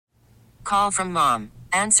Call from mom.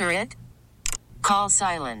 Answer it. Call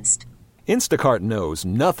silenced. Instacart knows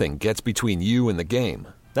nothing gets between you and the game.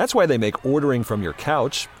 That's why they make ordering from your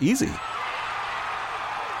couch easy.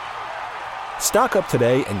 Stock up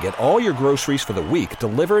today and get all your groceries for the week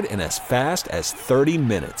delivered in as fast as 30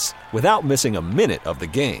 minutes without missing a minute of the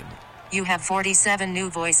game. You have 47 new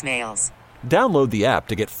voicemails. Download the app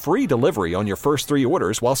to get free delivery on your first 3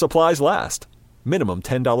 orders while supplies last. Minimum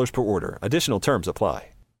 $10 per order. Additional terms apply.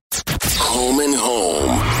 Home and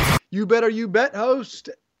Home. You Better You Bet host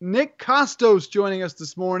Nick Kostos joining us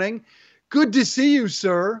this morning. Good to see you,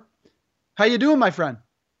 sir. How you doing, my friend?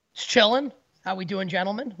 Just chilling. How we doing,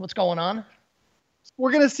 gentlemen? What's going on?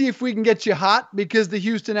 We're going to see if we can get you hot because the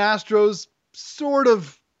Houston Astros sort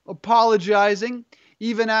of apologizing.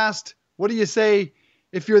 Even asked, what do you say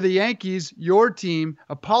if you're the Yankees, your team?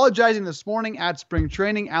 Apologizing this morning at spring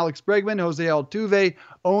training. Alex Bregman, Jose Altuve,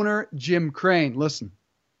 owner Jim Crane. Listen.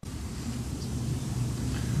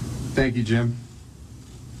 Thank you, Jim.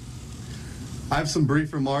 I have some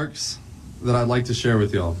brief remarks that I'd like to share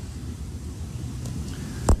with y'all.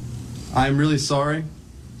 I'm really sorry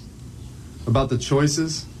about the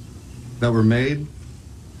choices that were made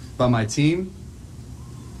by my team,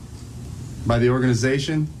 by the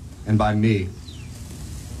organization, and by me.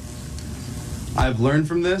 I've learned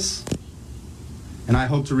from this, and I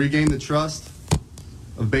hope to regain the trust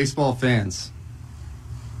of baseball fans.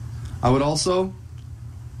 I would also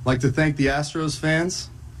like to thank the Astros fans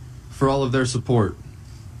for all of their support.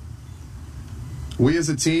 We as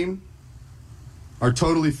a team are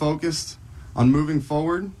totally focused on moving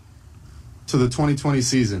forward to the 2020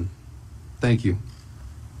 season. Thank you.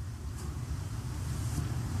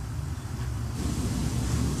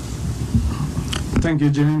 Thank you,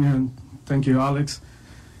 Jim, and thank you, Alex.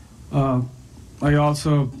 I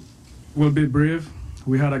also will be brief.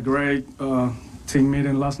 We had a great team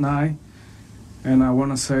meeting last night, and I want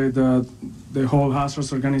to say that the whole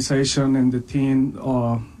Astros organization and the team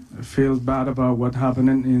feel bad about what happened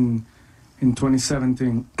in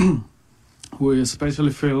 2017. We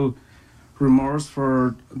especially feel remorse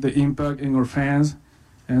for the impact in our fans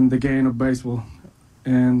and the game of baseball.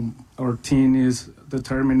 And our team is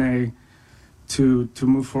determined to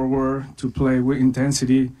move forward, to play with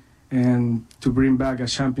intensity, and to bring back a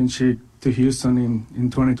championship to Houston in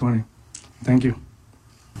 2020. Thank you.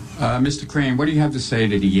 Mr. Crane, what do you have to say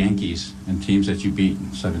to the Yankees and teams that you beat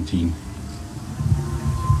in 17?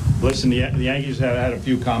 Listen, the Yankees have had a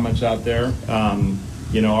few comments out there.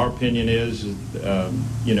 Our opinion is,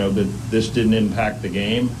 that this didn't impact the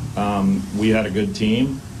game. We had a good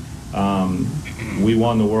team. We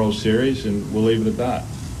won the World Series, and we'll leave it at that.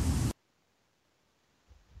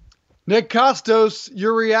 Nick Kostos,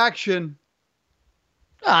 your reaction?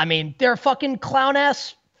 I mean, they're fucking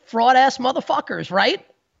clown-ass, fraud-ass motherfuckers, right?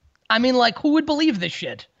 I mean, like, who would believe this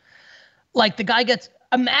shit? Like, the guy gets...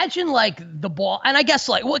 Imagine, like, the ball... And I guess,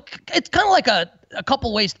 like, it's kind of like a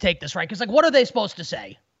couple ways to take this, right? Because, like, what are they supposed to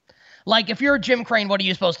say? Like, if you're Jim Crane, what are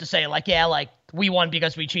you supposed to say? Like, yeah, like, we won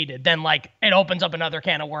because we cheated. Then, like, it opens up another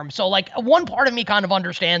can of worms. So, like, one part of me kind of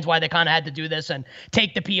understands why they kind of had to do this and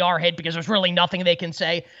take the PR hit because there's really nothing they can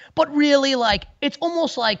say. But really, like, it's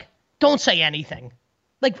almost like, don't say anything.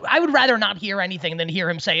 Like, I would rather not hear anything than hear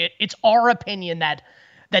him say it. It's our opinion that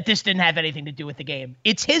this didn't have anything to do with the game.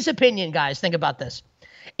 It's his opinion, guys. Think about this.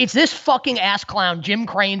 It's this fucking ass clown, Jim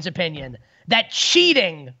Crane's opinion, that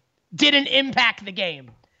cheating didn't impact the game.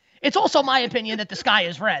 It's also my opinion that the sky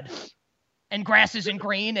is red and grass isn't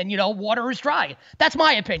green and, water is dry. That's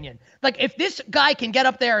my opinion. Like, if this guy can get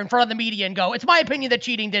up there in front of the media and go, it's my opinion that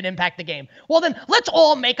cheating didn't impact the game, well, then let's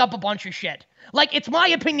all make up a bunch of shit. Like, it's my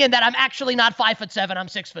opinion that I'm actually not 5'7", I'm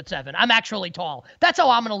 6'7". I'm actually tall. That's how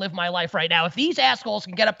I'm going to live my life right now. If these assholes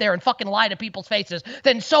can get up there and fucking lie to people's faces,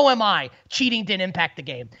 then so am I. Cheating didn't impact the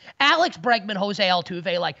game. Alex Bregman, Jose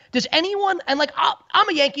Altuve, like, does anyone, and like, I'm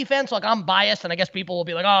a Yankee fan, so like, I'm biased, and I guess people will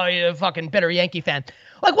be like, oh, you're a fucking bitter Yankee fan.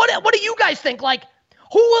 Like, what do you guys think? Like,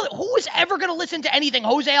 who is ever going to listen to anything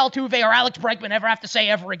Jose Altuve or Alex Bregman ever have to say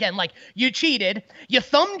ever again? Like, you cheated, you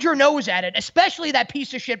thumbed your nose at it, especially that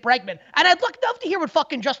piece of shit Bregman. And I'd love to hear what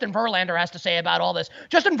fucking Justin Verlander has to say about all this.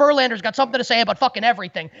 Justin Verlander's got something to say about fucking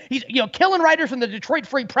everything. He's, killing writers from the Detroit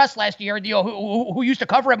Free Press last year, who used to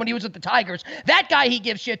cover him when he was at the Tigers. That guy he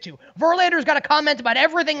gives shit to. Verlander's got a comment about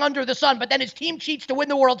everything under the sun, but then his team cheats to win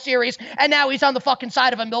the World Series, and now he's on the fucking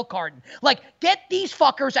side of a milk carton. Like, get these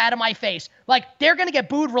fuckers out of my face. Like, they're going to get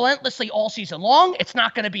booed relentlessly all season long. It's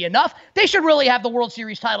not going to be enough. They should really have the World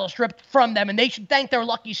Series title stripped from them, and they should thank their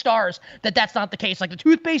lucky stars that that's not the case. Like, the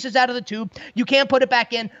toothpaste is out of the tube. You can't put it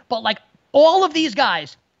back in. But, like, all of these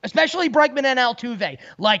guys especially Bregman and Altuve.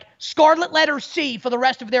 Like, scarlet letter C for the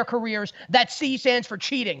rest of their careers. That C stands for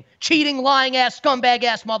cheating. Cheating, lying-ass,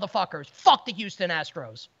 scumbag-ass motherfuckers. Fuck the Houston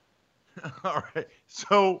Astros. All right.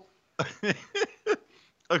 So,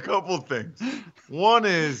 a couple things. One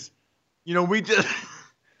is, we just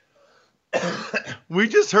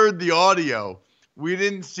heard the audio. We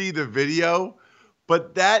didn't see the video,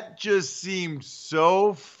 but that just seemed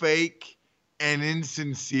so fake and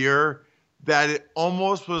insincere that it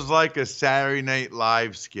almost was like a Saturday Night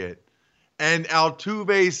Live skit. And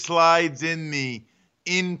Altuve slides in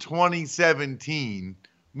 2017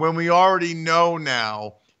 when we already know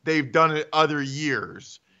now they've done it other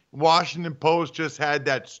years. Washington Post just had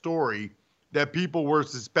that story that people were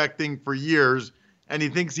suspecting for years, and he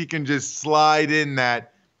thinks he can just slide in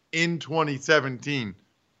that in 2017.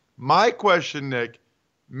 My question, Nick,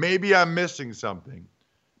 maybe I'm missing something,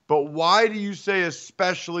 but why do you say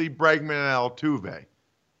especially Bregman and Altuve?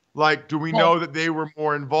 Like, do we know that they were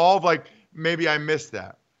more involved? Like, maybe I missed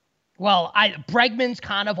that. Well, Bregman's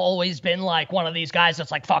kind of always been like one of these guys that's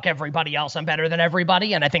like, fuck everybody else, I'm better than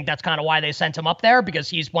everybody. And I think that's kind of why they sent him up there, because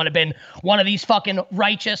he's been one of these fucking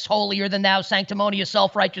righteous, holier than thou, sanctimonious,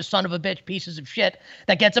 self-righteous son of a bitch pieces of shit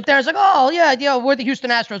that gets up there and is like, oh, yeah, we're the Houston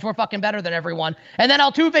Astros, we're fucking better than everyone. And then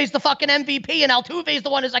Altuve's the fucking MVP, and Altuve's the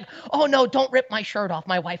one who's like, oh, no, don't rip my shirt off.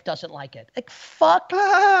 My wife doesn't like it. Like, fuck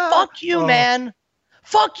you, man.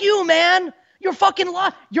 Fuck you, man. You're fucking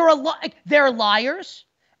they're liars.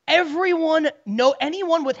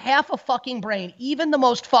 Anyone with half a fucking brain, even the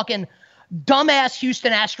most fucking dumbass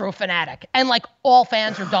Houston Astro fanatic, and like all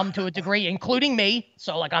fans are dumb to a degree, including me.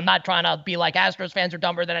 So like, I'm not trying to be like Astros fans are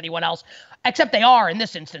dumber than anyone else, except they are in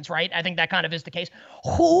this instance, right? I think that kind of is the case.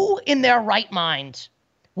 Who in their right mind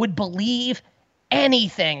would believe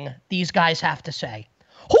anything these guys have to say?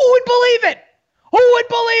 Who would believe it? Who would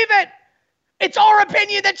believe it? It's our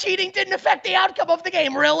opinion that cheating didn't affect the outcome of the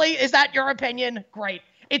game. Really? Is that your opinion? Great.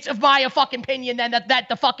 It's my fucking opinion then that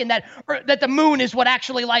the moon is what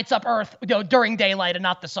actually lights up Earth during daylight and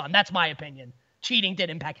not the sun. That's my opinion. Cheating did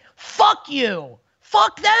impact. Fuck you.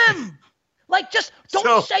 Fuck them. Like, just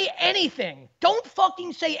don't say anything. Don't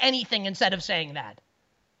fucking say anything instead of saying that.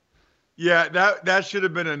 Yeah, that should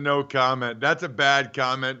have been a no comment. That's a bad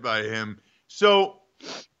comment by him. So,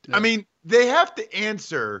 I mean, they have to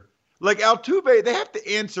answer. Like Altuve, they have to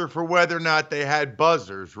answer for whether or not they had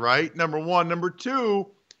buzzers, right? Number one. Number two,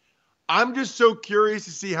 I'm just so curious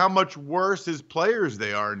to see how much worse as players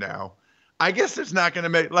they are now. I guess it's not going to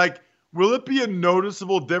make, will it be a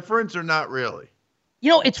noticeable difference or not really?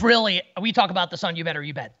 It's really, we talk about this on You Better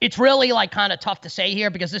You Bet. It's really kind of tough to say here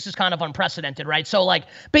because this is kind of unprecedented, right? So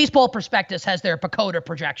Baseball Prospectus has their PECOTA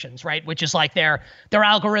projections, right? Which is their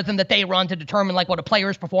algorithm that they run to determine what a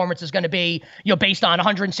player's performance is going to be, based on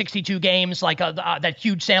 162 games, that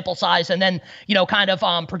huge sample size, and then,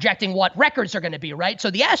 projecting what records are going to be, right? So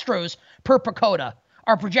the Astros per PECOTA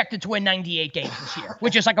are projected to win 98 games this year,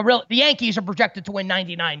 which is the Yankees are projected to win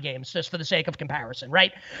 99 games just for the sake of comparison,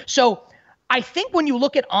 right? So I think when you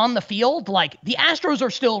look at on the field, the Astros are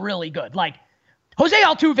still really good. Jose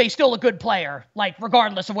Altuve is still a good player,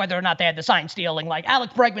 regardless of whether or not they had the sign stealing.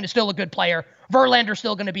 Alex Bregman is still a good player. Verlander's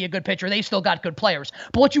still going to be a good pitcher. They still got good players.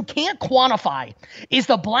 But what you can't quantify is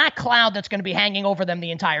the black cloud that's going to be hanging over them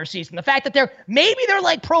the entire season. The fact that they're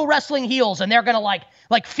like pro wrestling heels and they're going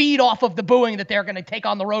to feed off of the booing that they're going to take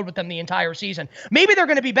on the road with them the entire season. Maybe they're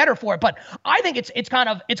going to be better for it, but I think it's kind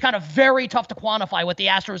of very tough to quantify what the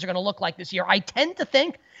Astros are going to look like this year. I tend to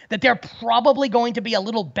think that they're probably going to be a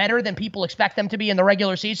little better than people expect them to be in the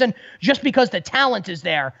regular season, just because the talent is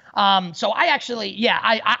there. So I actually,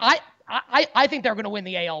 I think they're going to win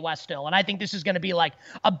the AL West still, and I think this is going to be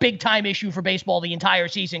a big time issue for baseball the entire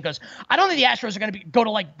season, because I don't think the Astros are going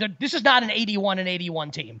to this is not an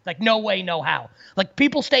 81 team. No way, no how.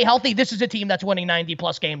 People stay healthy. This is a team that's winning 90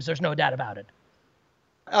 plus games. There's no doubt about it.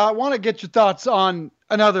 I want to get your thoughts on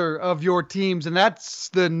another of your teams, and that's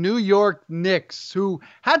the New York Knicks, who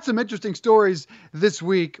had some interesting stories this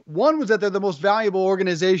week. One was that they're the most valuable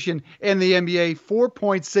organization in the NBA,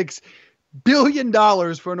 $4.6 billion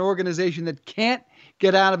for an organization that can't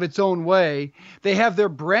get out of its own way. They have their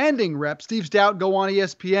branding rep, Steve Stout, go on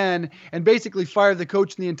ESPN and basically fire the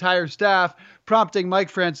coach and the entire staff, prompting Mike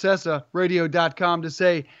Francesa, radio.com, to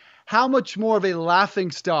say, how much more of a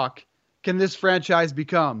laughingstock can this franchise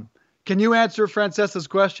become? Can you answer Francesa's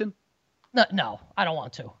question? No, I don't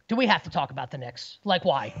want to. Do we have to talk about the Knicks? Like,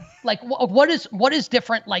 why? Like, what is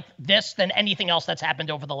different like this than anything else that's happened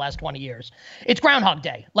over the last 20 years? It's Groundhog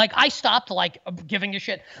Day. Like, I stopped like giving a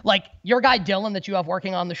shit. Like, your guy Dylan that you have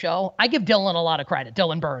working on the show, I give Dylan a lot of credit.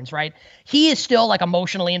 Dylan Burns, right? He is still like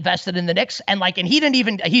emotionally invested in the Knicks, and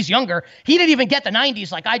he's younger. He didn't even get the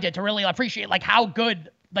 90s like I did to really appreciate like how good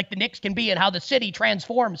like the Knicks can be and how the city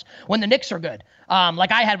transforms when the Knicks are good.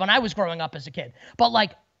 Like I had when I was growing up as a kid. But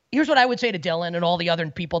like, here's what I would say to Dylan and all the other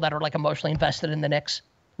people that are like emotionally invested in the Knicks.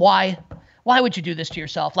 Why would you do this to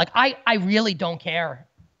yourself? Like, I really don't care.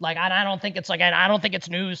 Like, I don't think it's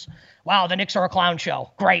news. Wow, the Knicks are a clown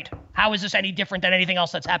show. Great. How is this any different than anything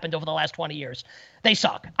else that's happened over the last 20 years? They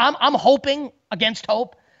suck. I'm hoping against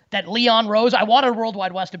hope that Leon Rose, I wanted World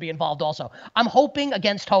Wide West to be involved also. I'm hoping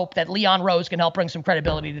against hope that Leon Rose can help bring some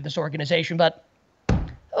credibility to this organization, but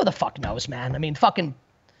who the fuck knows, man? I mean, fucking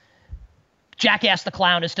Jackass the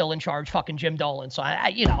Clown is still in charge, fucking Jim Dolan. So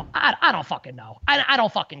I don't fucking know. I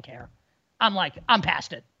don't fucking care. I'm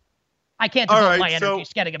past it. I can't devote my energy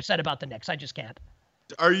getting upset about the Knicks. I just can't.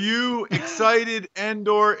 Are you excited and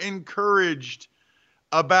or encouraged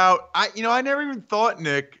about, I never even thought,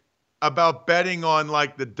 Nick, about betting on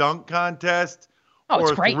like the dunk contest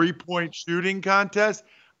or a 3-point shooting contest.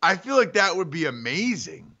 I feel like that would be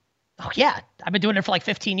amazing. Oh, yeah. I've been doing it for like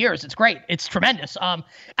 15 years. It's great. It's tremendous. And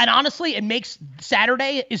honestly, it makes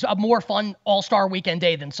Saturday is a more fun all-star weekend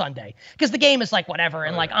day than Sunday because the game is like whatever.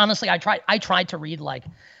 And like, honestly, I tried to read like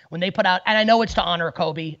when they put out, and I know it's to honor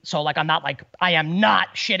Kobe. So like, I am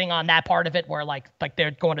not shitting on that part of it where like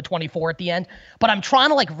they're going to 24 at the end, but I'm trying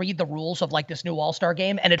to like read the rules of like this new all-star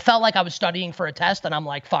game. And it felt like I was studying for a test and I'm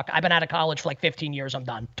like, fuck, I've been out of college for like 15 years. I'm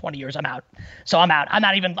done. 20 years. I'm out. So I'm out. I'm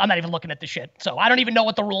not even looking at the shit. So I don't even know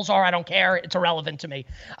what the rules are. I don't care. It's irrelevant to me.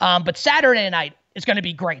 But Saturday night is going to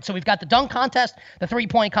be great. So we've got the dunk contest, the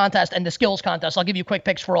 3-point contest, and the skills contest. I'll give you quick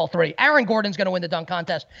picks for all three. Aaron Gordon's going to win the dunk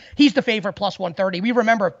contest. He's the favorite plus 130. We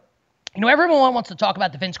remember, everyone wants to talk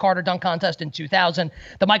about the Vince Carter dunk contest in 2000,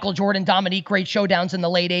 the Michael Jordan Dominique great showdowns in the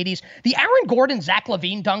late 80s. The Aaron Gordon Zach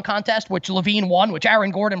LaVine dunk contest, which LaVine won, which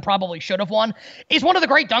Aaron Gordon probably should have won, is one of the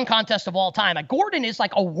great dunk contests of all time. Like, Gordon is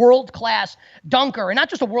like a world-class dunker, and not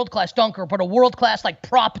just a world-class dunker, but a world-class like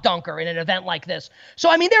prop dunker in an event like this. So,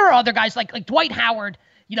 I mean, there are other guys like Dwight Howard.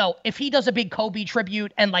 If he does a big Kobe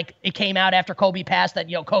tribute and like it came out after Kobe passed that,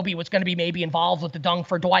 Kobe was going to be maybe involved with the dunk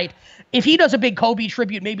for Dwight. If he does a big Kobe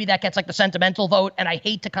tribute, maybe that gets like the sentimental vote. And I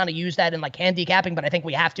hate to kind of use that in like handicapping, but I think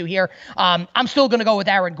we have to here. I'm still going to go with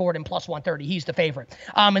Aaron Gordon plus 130. He's the favorite.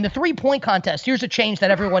 In the 3-point contest, here's a change that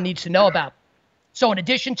everyone needs to know about. So in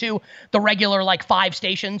addition to the regular like 5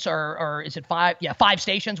 stations or is it 5? Yeah, 5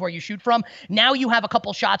 stations where you shoot from. Now you have a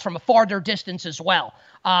couple shots from a farther distance as well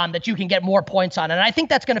that you can get more points on. And I think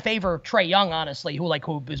that's going to favor Trae Young, honestly, who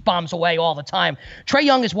is bombs away all the time. Trae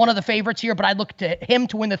Young is one of the favorites here, but I look to him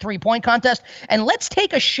to win the 3-point contest. And let's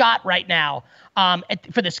take a shot right now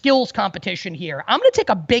for the skills competition here. I'm going to take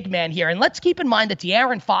a big man here. And let's keep in mind that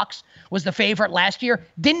De'Aaron Fox was the favorite last year,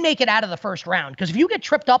 didn't make it out of the first round. Because if you get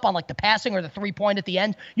tripped up on like the passing or the 3-point at the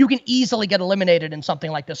end, you can easily get eliminated in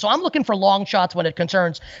something like this. So I'm looking for long shots when it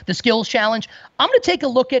concerns the skills challenge. I'm going to take a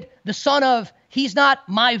look at the son of, he's not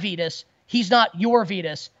my Vitas, he's not your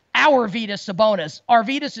Vitas, our Vitas Sabonis.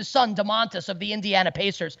 Arvydas' son, DeMontis of the Indiana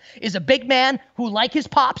Pacers, is a big man who, like his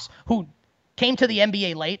pops, who came to the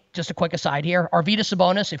NBA late. Just a quick aside here. Arvydas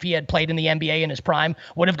Sabonis, if he had played in the NBA in his prime,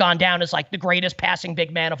 would have gone down as like the greatest passing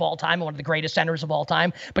big man of all time, one of the greatest centers of all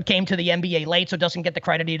time, but came to the NBA late, so doesn't get the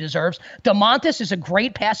credit he deserves. DeMontis is a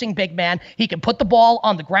great passing big man. He can put the ball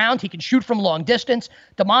on the ground. He can shoot from long distance.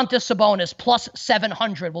 DeMontis Sabonis plus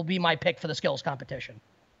 700 will be my pick for the skills competition.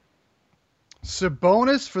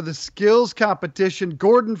 Sabonis for the skills competition,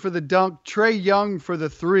 Gordon for the dunk, Trae Young for the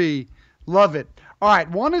 3. Love it. All right,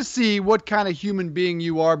 want to see what kind of human being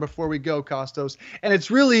you are before we go, Kostos. And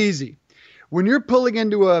it's really easy. When you're pulling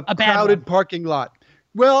into a crowded parking lot.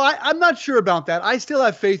 Well, I'm not sure about that. I still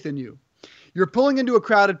have faith in you. You're pulling into a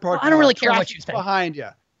crowded parking lot. I don't really care what you think. Behind you.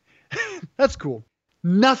 That's cool.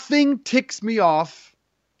 Nothing ticks me off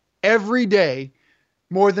every day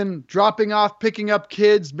more than dropping off, picking up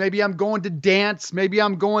kids. Maybe I'm going to dance. Maybe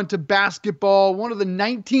I'm going to basketball. One of the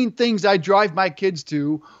 19 things I drive my kids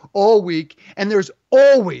to all week. And there's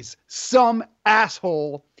always some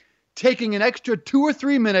asshole taking an extra 2 or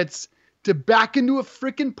 3 minutes to back into a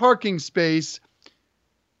freaking parking space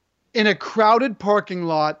in a crowded parking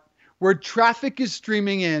lot where traffic is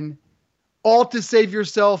streaming in, all to save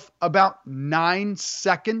yourself about 9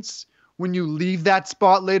 seconds when you leave that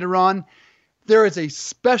spot later on. There is a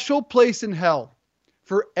special place in hell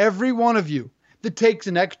for every one of you that takes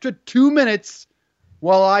an extra 2 minutes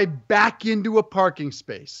while I back into a parking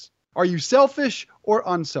space. Are you selfish or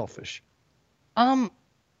unselfish?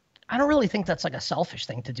 I don't really think that's like a selfish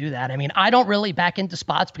thing to do that. I mean, I don't really back into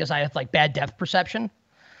spots because I have like bad depth perception.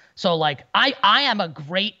 So like I am a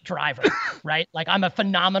great driver, right? Like I'm a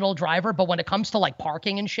phenomenal driver, but when it comes to like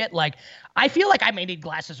parking and shit, like I feel like I may need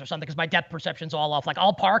glasses or something because my depth perception's all off. Like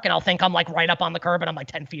I'll park and I'll think I'm like right up on the curb and I'm like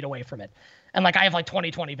 10 feet away from it. And like I have like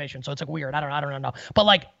 20/20 vision, so it's like weird. I don't know. But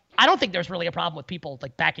like I don't think there's really a problem with people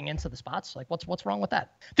like backing into the spots. Like what's wrong with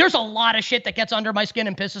that? There's a lot of shit that gets under my skin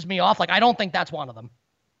and pisses me off. Like I don't think that's one of them.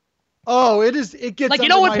 Oh, it is. It gets like, you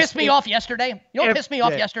know what pissed me off yesterday? You know what pissed me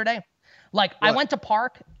off yesterday? Like what? I went to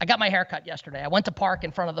park. I got my hair cut yesterday. I went to park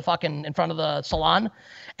in front of the salon,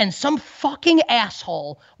 and some fucking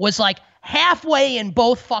asshole was like halfway in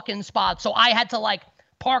both fucking spots. So I had to like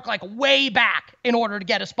park like way back in order to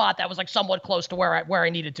get a spot that was like somewhat close to where I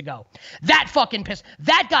needed to go. That fucking piss.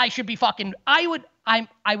 That guy should be fucking. I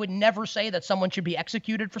would never say that someone should be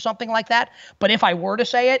executed for something like that. But if I were to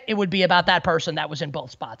say it, it would be about that person that was in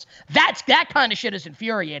both spots. That kind of shit is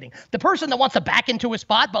infuriating. The person that wants to back into a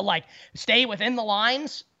spot but like stay within the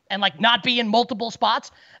lines and like not be in multiple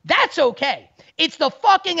spots, that's okay. It's the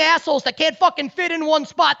fucking assholes that can't fucking fit in one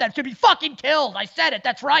spot that should be fucking killed. I said it.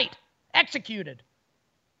 That's right. Executed.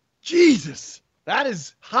 Jesus, that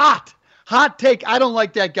is hot. Hot take. I don't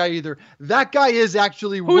like that guy either. That guy is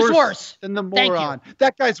actually worse than the moron.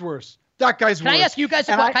 That guy's worse. That guy's worse. Can I ask you guys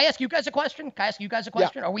a question?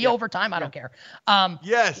 Yeah. Are we over time? I don't care.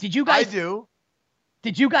 Yes. Did you guys? I do.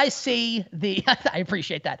 Did you guys see the? I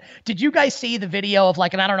appreciate that. Did you guys see the video of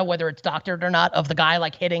like, and I don't know whether it's doctored or not, of the guy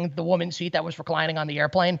like hitting the woman's seat that was reclining on the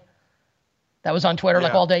airplane? That was on Twitter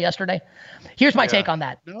like all day yesterday. Here's my take on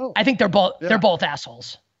that. No. I think they're both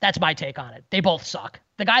assholes. That's my take on it. They both suck.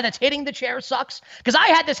 The guy that's hitting the chair sucks. Because I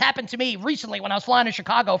had this happen to me recently when I was flying to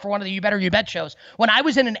Chicago for one of the You Better You Bet shows. When I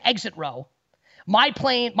was in an exit row,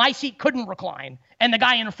 my seat couldn't recline, and the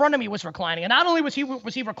guy in front of me was reclining. And not only was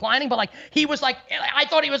he reclining, but like he was like, I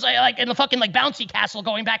thought he was like in the fucking like bouncy castle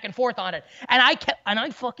going back and forth on it. And I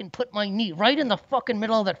fucking put my knee right in the fucking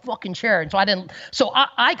middle of that fucking chair. And so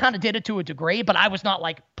I kind of did it to a degree, but I was not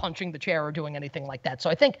like punching the chair or doing anything like that. So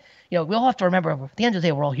I think, we all have to remember at the end of the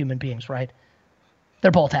day, we're all human beings, right? They're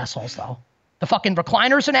both assholes though. The fucking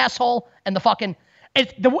recliner's an asshole, and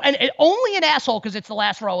only an asshole because it's the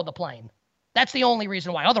last row of the plane. That's the only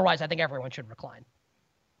reason why. Otherwise, I think everyone should recline.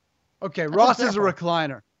 Okay, Ross is a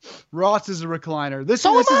recliner. This is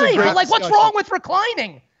a great but like, what's wrong with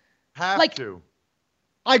reclining? Have to.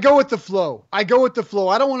 I go with the flow. I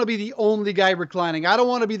don't want to be the only guy reclining. I don't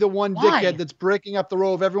want to be the one dickhead that's breaking up the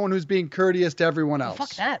row of everyone who's being courteous to everyone else.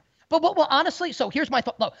 Fuck that. But well, honestly, so here's my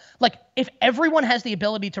thought. Like, if everyone has the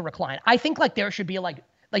ability to recline, I think like there should be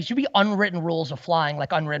should be unwritten rules of flying,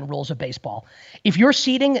 like unwritten rules of baseball. If you're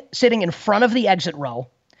sitting in front of the exit row,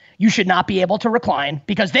 you should not be able to recline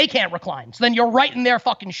because they can't recline. So then you're right in their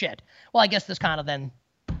fucking shit. Well, I guess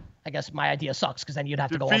my idea sucks because then you'd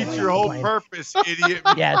have to go all the way defeats your whole purpose, idiot.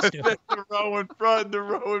 Yeah, it's stupid. The row in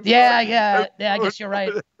front. Yeah, I guess you're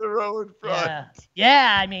right. The row in front.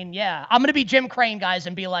 Yeah, I mean, yeah. I'm going to be Jim Crane, guys,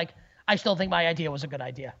 and be like, I still think my idea was a good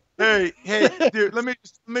idea. Hey, dude, let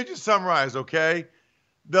me just summarize, okay?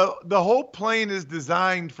 The whole plane is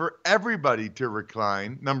designed for everybody to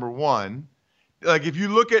recline, number one. Like, if you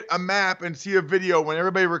look at a map and see a video when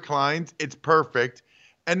everybody reclines, it's perfect.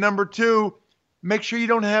 And number two, make sure you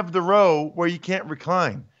don't have the row where you can't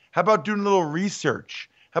recline. How about doing a little research?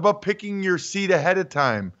 How about picking your seat ahead of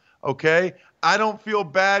time, okay? I don't feel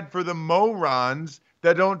bad for the morons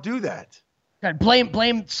that don't do that. God, blame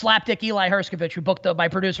slapdick Eli Herskovich, who booked my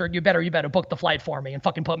producer, you better book the flight for me and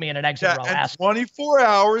fucking put me in an exit row. And 24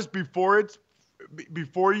 hours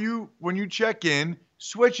when you check in,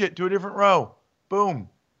 switch it to a different row. Boom.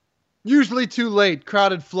 Usually too late,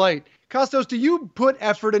 crowded flight. Kostos, do you put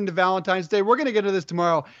effort into Valentine's Day? We're going to get into this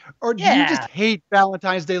tomorrow. Or do you just hate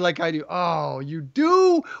Valentine's Day like I do? Oh, you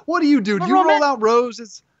do? What do you do? Do you roll out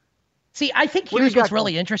roses? See, I think here's what's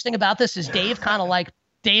really interesting about this is Dave kind of like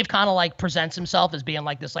presents himself as being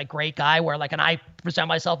like this like great guy where like, and I present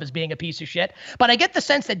myself as being a piece of shit. But I get the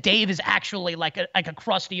sense that Dave is actually like a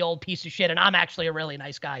crusty old piece of shit, and I'm actually a really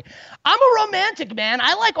nice guy. I'm a romantic, man.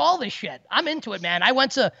 I like all this shit. I'm into it, man.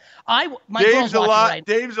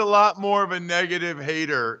 Dave's a lot more of a negative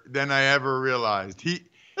hater than I ever realized. He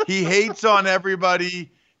hates on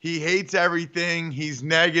everybody. He hates everything. He's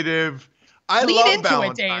negative. I love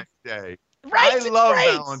Valentine's Day. Right? I love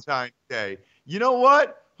Valentine's Day. You know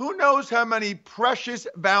what? Who knows how many precious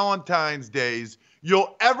Valentine's days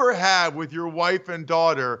you'll ever have with your wife and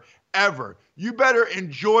daughter ever. You better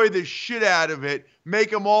enjoy the shit out of it,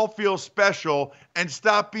 make them all feel special, and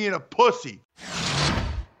stop being a pussy.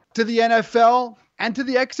 To the NFL and to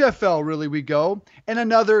the XFL, really, we go. And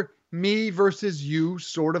another me versus you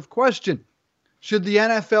sort of question. Should the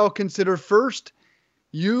NFL consider first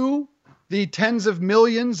you, the tens of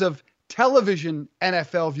millions of television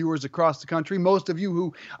NFL viewers across the country, most of you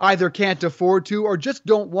who either can't afford to or just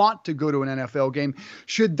don't want to go to an NFL game,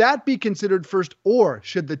 should that be considered first, or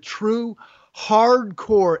should the true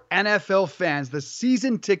hardcore NFL fans, the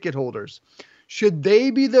season ticket holders, should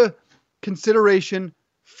they be the consideration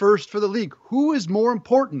first for the league? Who is more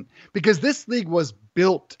important? Because this league was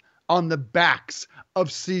built on the backs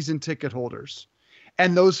of season ticket holders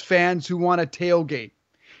and those fans who want to tailgate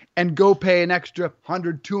and go pay an extra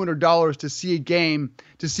 $100, $200 to see a game,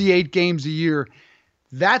 to see 8 games a year.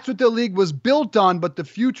 That's what the league was built on. But the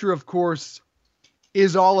future, of course,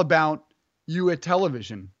 is all about you at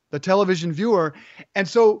television, the television viewer. And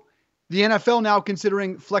so the NFL now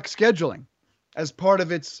considering flex scheduling as part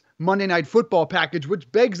of its Monday Night Football package,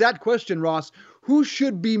 which begs that question, Ross. Who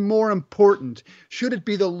should be more important? Should it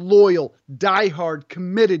be the loyal, diehard,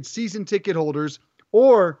 committed season ticket holders,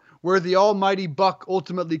 or where the almighty buck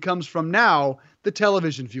ultimately comes from now, the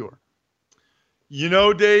television viewer? You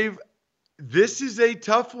know, Dave, this is a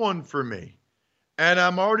tough one for me. And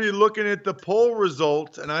I'm already looking at the poll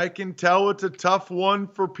results, and I can tell it's a tough one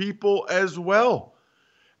for people as well.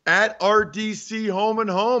 At RDC Home and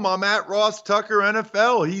Home, I'm at Ross Tucker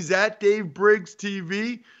NFL. He's at Dave Briggs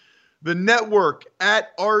TV. The network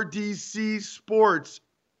at RDC Sports.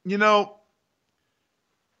 You know,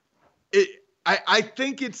 I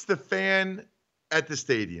think it's the fan at the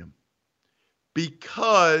stadium,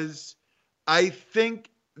 because I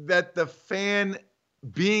think that the fan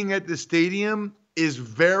being at the stadium is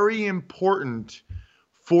very important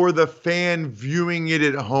for the fan viewing it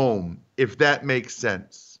at home, if that makes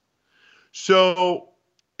sense. So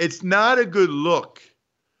it's not a good look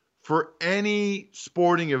for any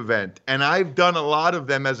sporting event, and I've done a lot of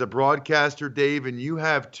them as a broadcaster, Dave, and you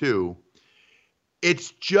have too.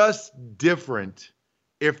 It's just different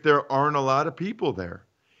if there aren't a lot of people there.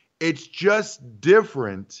 It's just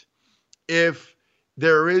different if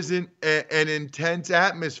there isn't an intense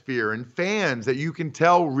atmosphere and fans that you can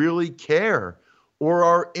tell really care or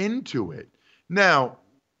are into it. Now,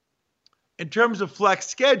 in terms of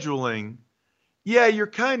flex scheduling, yeah, you're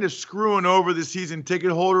kind of screwing over the season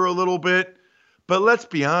ticket holder a little bit, but let's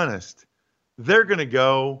be honest. They're going to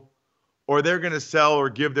go, or they're going to sell or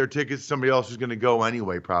give their tickets to somebody else who's going to go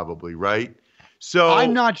anyway, probably, right? So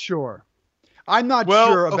I'm not sure. I'm not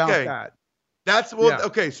sure about that. That's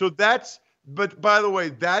okay. So but by the way,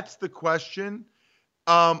 that's the question.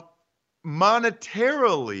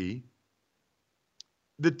 Monetarily,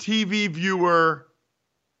 the TV viewer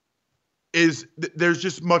there's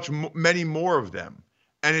just many more of them,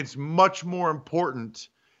 and it's much more important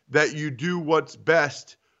that you do what's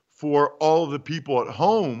best for all of the people at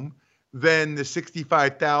home than the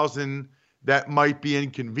 65,000 that might be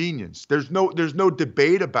inconvenienced. There's no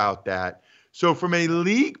debate about that. So from a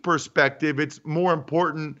league perspective, it's more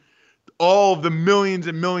important, all the millions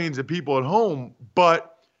and millions of people at home.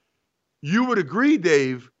 But you would agree,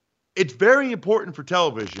 Dave, it's very important for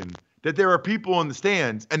television that there are people in the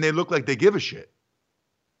stands and they look like they give a shit.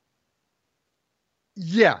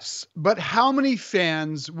 Yes, but how many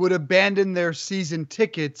fans would abandon their season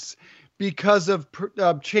tickets because of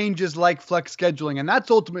changes like flex scheduling? And that's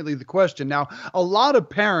ultimately the question. Now, a lot of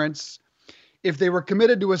parents, if they were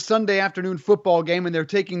committed to a Sunday afternoon football game and they're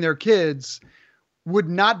taking their kids, would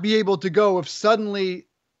not be able to go if suddenly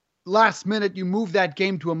last minute you move that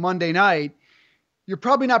game to a Monday night. You're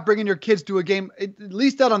probably not bringing your kids to a game, at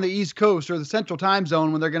least out on the East Coast or the Central Time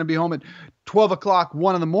Zone, when they're going to be home at 12 o'clock,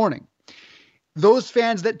 1 in the morning. Those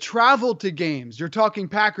fans that travel to games, you're talking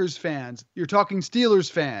Packers fans, you're talking Steelers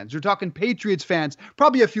fans, you're talking Patriots fans,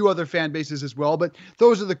 probably a few other fan bases as well, but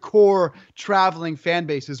those are the core traveling fan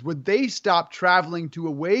bases. Would they stop traveling to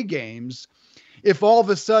away games if all of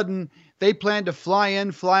a sudden they plan to fly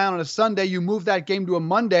in, fly out on a Sunday, you move that game to a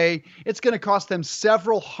Monday, it's going to cost them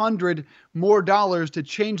several $100 more to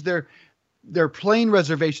change their plane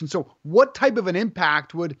reservation. So what type of an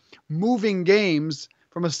impact would moving games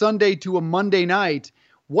from a Sunday to a Monday night,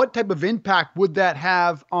 what type of impact would that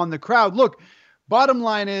have on the crowd? Look, bottom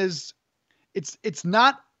line is it's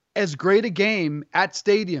not as great a game at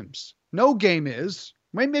stadiums. No game is.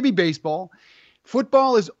 Maybe baseball.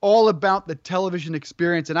 Football is all about the television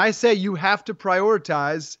experience. And I say you have to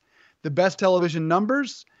prioritize the best television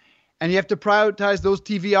numbers, and you have to prioritize those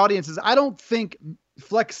TV audiences. I don't think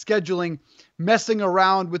flex scheduling, messing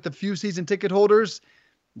around with the few season ticket holders,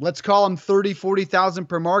 let's call them 30, 40,000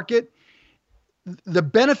 per market. The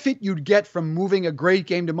benefit you'd get from moving a great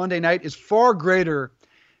game to Monday night is far greater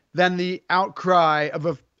than the outcry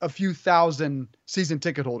of a few thousand season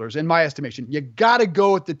ticket holders, in my estimation. You got to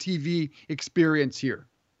go with the TV experience here.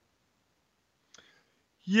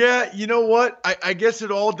 Yeah, you know what? I guess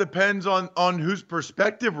it all depends on whose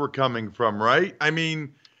perspective we're coming from, right? I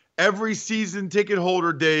mean, every season ticket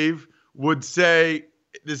holder, Dave, would say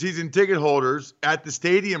the season ticket holders at the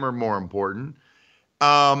stadium are more important.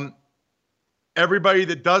 Everybody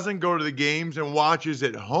that doesn't go to the games and watches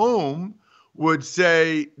at home would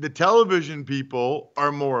say the television people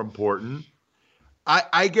are more important.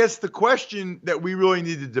 I guess the question that we really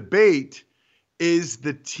need to debate is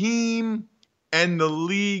the team and the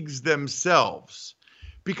leagues themselves.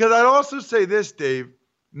 Because I'd also say this, Dave,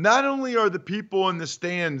 not only are the people in the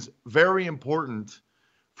stands very important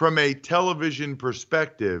from a television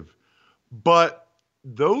perspective, but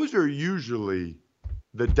those are usually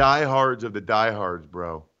the diehards of the diehards,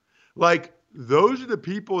 bro. Like, those are the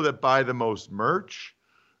people that buy the most merch.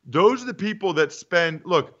 Those are the people that spend.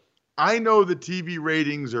 Look, I know the TV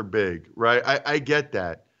ratings are big, right? I get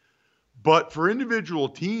that. But for individual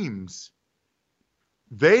teams,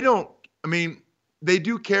 they don't, I mean, they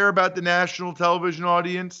do care about the national television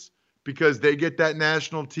audience because they get that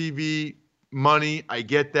national TV money. I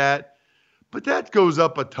get that. But that goes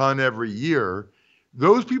up a ton every year.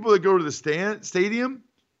 Those people that go to the stadium,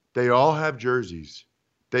 they all have jerseys.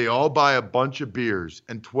 They all buy a bunch of beers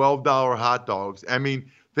and $12 hot dogs. I mean,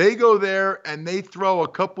 they go there and they throw a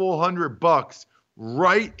couple $100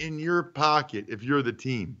 right in your pocket if you're the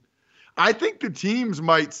team. I think the teams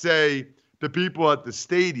might say the people at the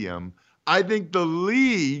stadium. I think the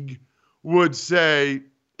league would say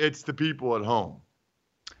it's the people at home.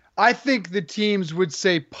 I think the teams would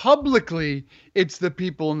say publicly it's the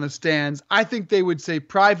people in the stands. I think they would say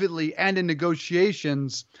privately and in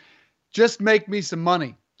negotiations, just make me some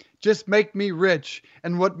money. Just make me rich.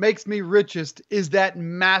 And what makes me richest is that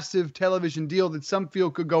massive television deal that some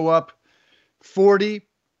feel could go up 40,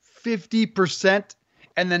 50%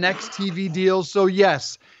 in the next TV deal. So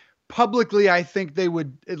yes, publicly, I think they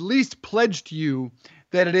would at least pledge to you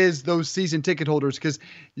that it is those season ticket holders, because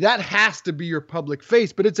that has to be your public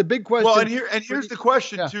face. But it's a big question. Well, here's the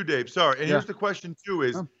question too, Dave. Sorry. And here's the question too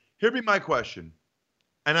is, here be my question.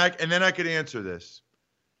 And then I could answer this.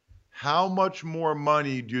 How much more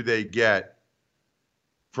money do they get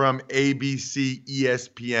from ABC,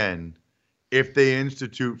 ESPN if they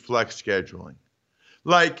institute flex scheduling?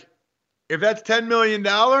 Like, if that's $10 million,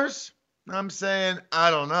 I'm saying,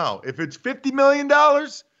 I don't know. If it's $50 million,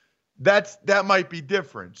 that might be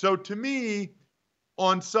different. So to me,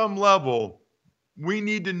 on some level, we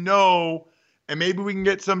need to know, and maybe we can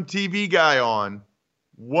get some TV guy on,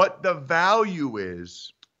 what the value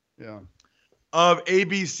is of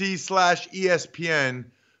ABC/ESPN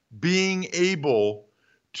being able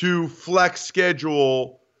to flex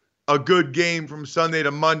schedule a good game from Sunday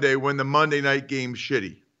to Monday when the Monday night game's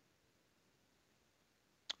shitty.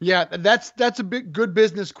 Yeah, that's a big good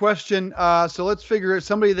business question. So let's figure out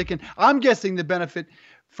somebody that can. I'm guessing the benefit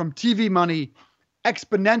from TV money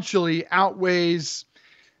exponentially outweighs.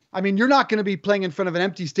 I mean, you're not going to be playing in front of an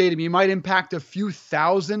empty stadium. You might impact a few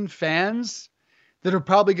thousand fans that are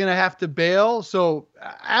probably going to have to bail. So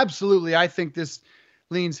absolutely, I think this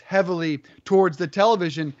leans heavily towards the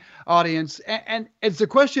television audience. And it's a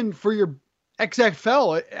question for your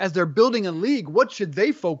XFL as they're building a league. What should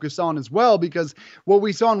they focus on as well? Because what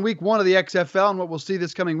we saw in week 1 of the XFL and what we'll see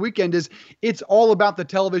this coming weekend is it's all about the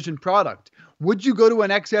television product. Would you go to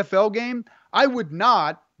an XFL game? I would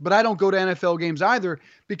not, but I don't go to NFL games either,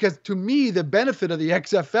 because to me, the benefit of the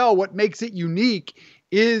XFL, what makes it unique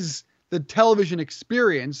is the television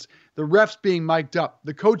experience, the refs being mic'd up,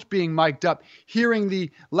 the coach being mic'd up, hearing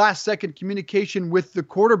the last second communication with the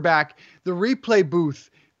quarterback, the replay booth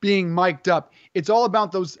being mic'd up. It's all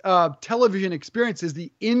about those television experiences,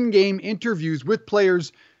 the in-game interviews with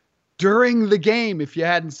players during the game, if you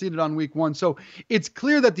hadn't seen it on week 1. So it's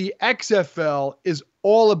clear that the XFL is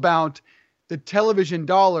all about the television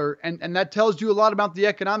dollar, and that tells you a lot about the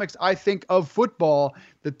economics, I think, of football,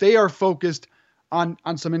 that they are focused on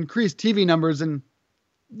some increased TV numbers. And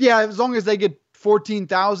yeah, as long as they get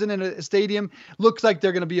 14,000 in a stadium, looks like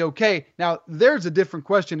they're going to be okay. Now, there's a different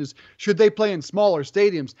question, is should they play in smaller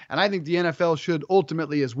stadiums? And I think the NFL should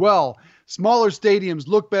ultimately as well. Smaller stadiums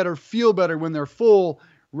look better, feel better when they're full,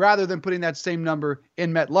 rather than putting that same number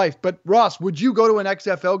in MetLife. But Ross, would you go to an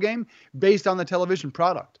XFL game based on the television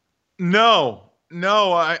product? No.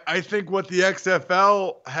 I think what the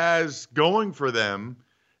XFL has going for them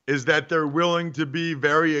is that they're willing to be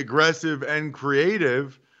very aggressive and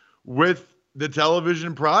creative with the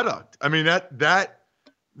television product. I mean,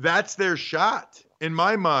 that's their shot, in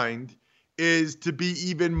my mind, is to be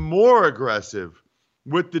even more aggressive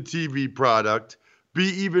with the TV product, be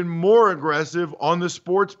even more aggressive on the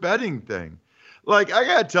sports betting thing. Like, I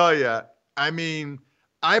got to tell you, I mean,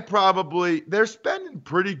 they're spending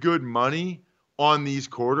pretty good money on these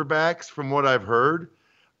quarterbacks from what I've heard.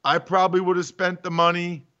 I probably would have spent the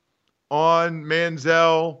money on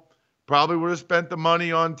Manziel, probably would have spent the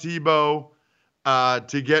money on Tebow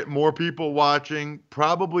to get more people watching.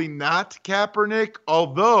 Probably not Kaepernick,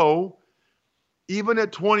 although even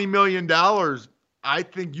at $20 million, I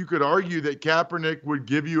think you could argue that Kaepernick would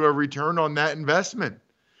give you a return on that investment.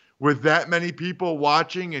 With that many people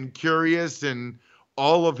watching and curious and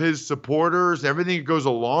all of his supporters, everything that goes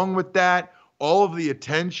along with that, all of the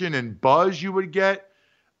attention and buzz you would get,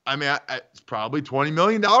 I mean, it's probably $20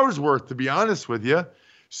 million worth, to be honest with you.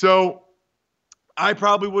 So I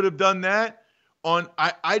probably would have done that.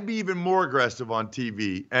 I'd be even more aggressive on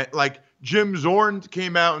TV. And like Jim Zorn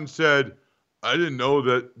came out and said, I didn't know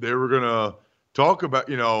that they were going to talk about,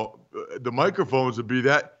 the microphones would be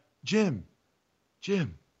that. Jim,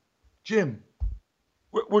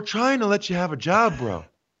 we're trying to let you have a job, bro.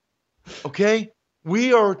 Okay?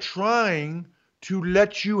 We are trying to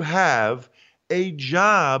let you have a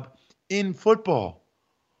job in football.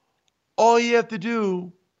 All you have to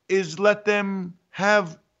do is let them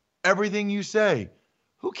have everything you say.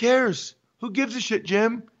 Who cares? Who gives a shit,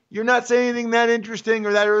 Jim? You're not saying anything that interesting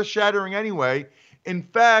or that earth-shattering anyway. In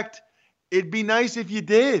fact, it'd be nice if you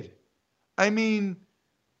did. I mean,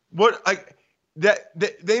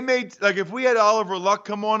 they made, like, if we had Oliver Luck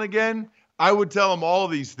come on again, I would tell him all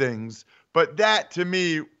these things. But that, to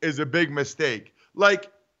me, is a big mistake.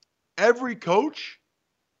 Like, every coach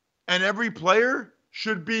and every player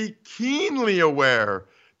should be keenly aware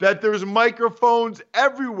that there's microphones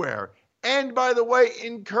everywhere. And, by the way,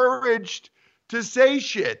 encouraged to say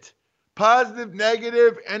shit. Positive,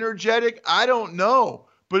 negative, energetic, I don't know.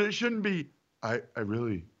 But it shouldn't be, I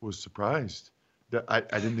really was surprised. That I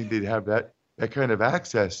didn't think they'd have that kind of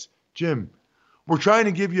access. Jim, we're trying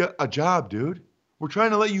to give you a job, dude. We're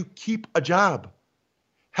trying to let you keep a job.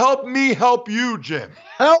 Help me help you, Jim.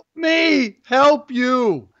 Help me help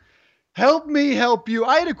you. Help me help you.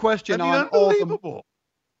 I had a question on unbelievable.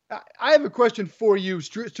 I have a question for you.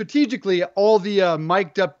 Strategically, all the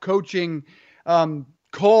mic'd up coaching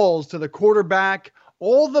calls to the quarterback,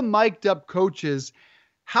 all the mic'd up coaches,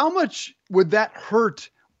 how much would that hurt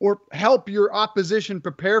or help your opposition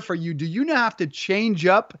prepare for you? Do you now have to change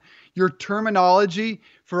up your terminology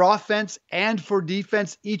for offense and for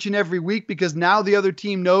defense each and every week because now the other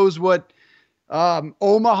team knows what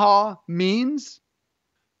Omaha means?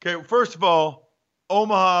 Okay, first of all,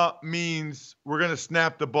 Omaha means we're going to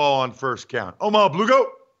snap the ball on first count. Omaha Blue Goat.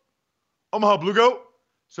 Omaha Blue Goat.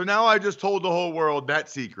 So now I just told the whole world that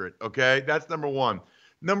secret, okay? That's number one.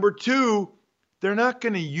 Number two, they're not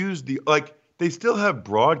going to use they still have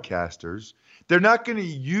broadcasters. They're not going to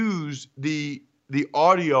use the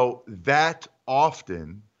audio that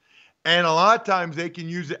often. And a lot of times they can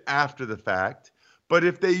use it after the fact. But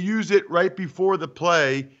if they use it right before the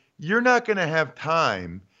play, you're not going to have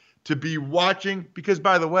time to be watching because,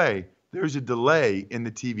 by the way, there's a delay in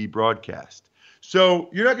the TV broadcast. So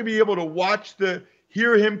you're not going to be able to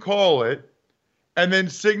hear him call it and then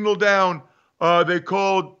signal down, they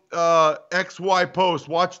called XY post,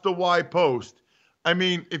 watch the Y post. I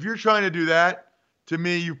mean, if you're trying to do that, to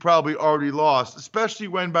me, you've probably already lost, especially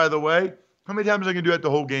when, by the way, how many times are they going to do that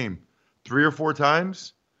the whole game? 3 or 4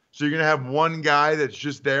 times? So you're going to have one guy that's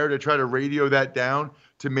just there to try to radio that down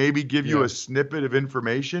to maybe give you a snippet of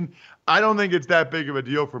information. I don't think it's that big of a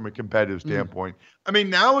deal from a competitive standpoint. I mean,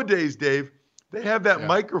 nowadays, Dave, they have that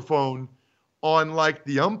microphone on like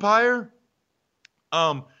the umpire.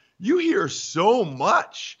 You hear so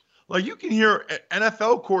much. Like you can hear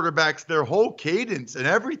NFL quarterbacks, their whole cadence and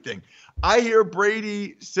everything. I hear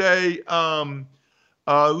Brady say,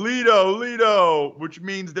 Lido, which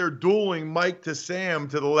means they're dueling Mike to Sam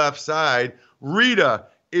to the left side. Rita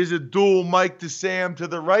is a duel Mike to Sam to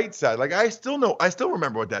the right side. Like I still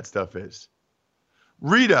remember what that stuff is.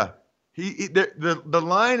 Rita, the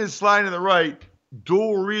line is sliding to the right,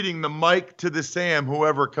 dual reading the Mike to the Sam,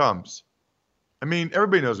 whoever comes. I mean,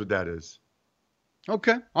 everybody knows what that is.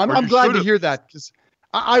 Okay. I'm glad to hear that because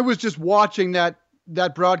I was just watching that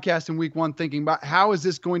that broadcast in week 1 thinking about how is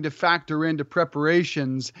this going to factor into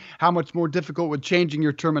preparations? How much more difficult would changing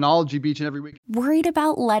your terminology be each and every week? Worried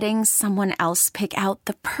about letting someone else pick out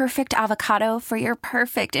the perfect avocado for your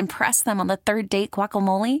perfect impress them on the third date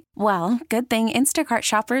guacamole? Well, good thing Instacart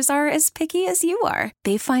shoppers are as picky as you are.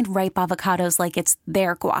 They find ripe avocados like it's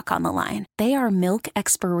their guac on the line. They are milk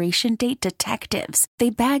expiration date detectives.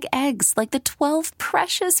 They bag eggs like the 12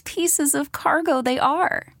 precious pieces of cargo they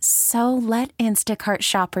are. So let Instacart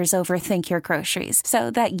shoppers overthink your groceries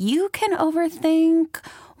so that you can overthink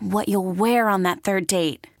what you'll wear on that third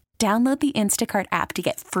date. Download the Instacart app to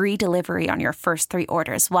get free delivery on your first 3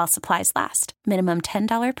 orders while supplies last. Minimum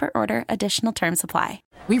 $10 per order. Additional terms apply.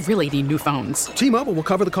 We really need new phones. T-Mobile will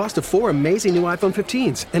cover the cost of 4 amazing new iPhone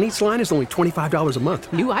 15s, and each line is only $25 a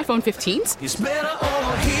month. New iPhone 15s? It's better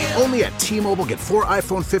over here. Only at T-Mobile, get 4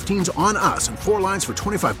 iPhone 15s on us and 4 lines for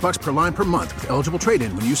 $25 per line per month with eligible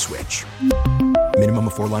trade-in when you switch. Minimum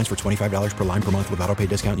of 4 lines for $25 per line per month with autopay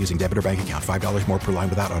discount using debit or bank account. $5 more per line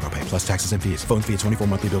without autopay, plus taxes and fees. Phone fee at 24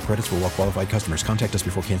 monthly bill credits for well-qualified customers. Contact us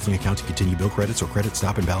before canceling account to continue bill credits or credit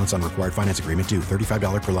stop and balance on required finance agreement due.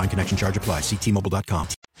 $35 per line connection charge applies. See T-Mobile.com.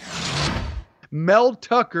 Mel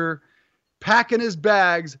Tucker packing his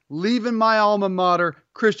bags, leaving my alma mater,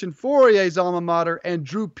 Christian Fauria's alma mater, and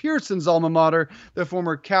Drew Pearson's alma mater. The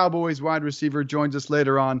former Cowboys wide receiver joins us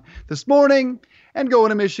later on this morning and going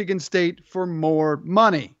to Michigan State for more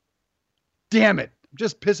money. Damn it. I'm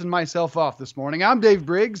just pissing myself off this morning. I'm Dave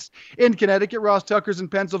Briggs in Connecticut. Ross Tucker's in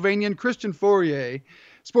Pennsylvania, and Christian Fauria,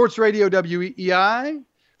 Sports Radio WEEI,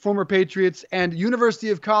 former Patriots and University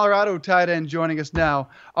of Colorado tight end, joining us now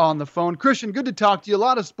on the phone. Christian, good to talk to you. A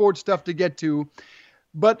lot of sports stuff to get to,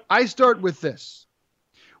 but I start with this.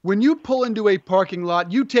 When you pull into a parking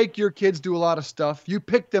lot, you take your kids to a lot of stuff. You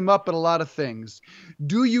pick them up at a lot of things.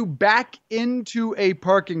 Do you back into a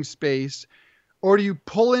parking space, or do you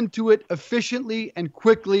pull into it efficiently and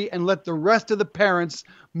quickly and let the rest of the parents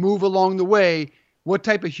move along the way? What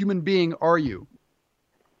type of human being are you?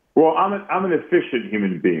 Well, I'm an efficient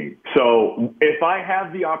human being. So if I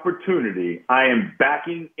have the opportunity, I am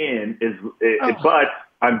backing in. But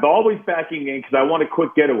I'm always backing in because I want a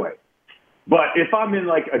quick getaway. But if I'm in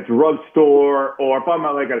like a drugstore or if I'm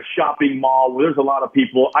at like a shopping mall where there's a lot of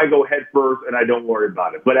people, I go head first and I don't worry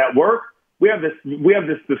about it. But at work, we have this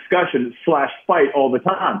discussion / fight all the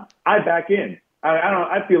time. I back in.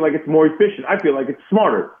 I feel like it's more efficient. I feel like it's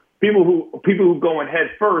smarter. People who go in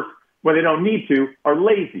head first when they don't need to are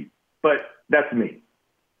lazy, but that's me.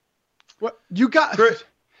 What you got?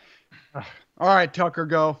 All right, Tucker,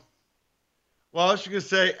 go. Well, I was going to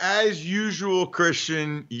say, as usual,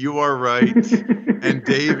 Christian, you are right, and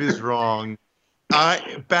Dave is wrong.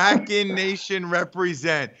 Back in nation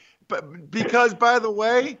represent. But because, by the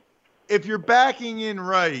way, if you're backing in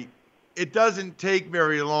right, it doesn't take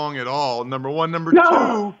very long at all. Number one. Number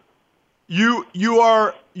two, you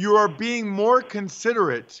are being more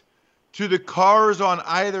considerate to the cars on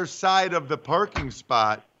either side of the parking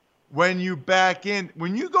spot when you back in.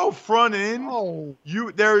 When you go front in,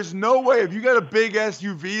 there's no way. If you got a big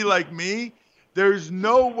SUV like me, there's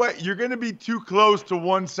no way. You're going to be too close to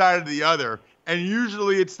one side or the other. And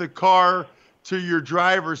usually it's the car to your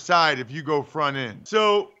driver's side if you go front in.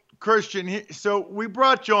 So, Christian, so we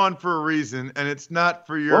brought you on for a reason, and it's not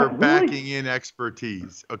for your backing in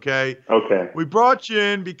expertise, okay? Okay. We brought you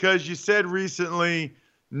in because you said recently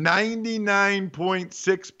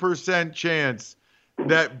 99.6% chance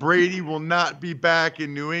that Brady will not be back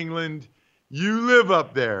in New England. You live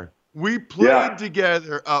up there. We played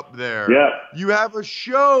together up there. Yeah. You have a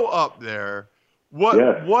show up there.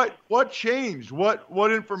 What changed?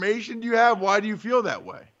 What information do you have? Why do you feel that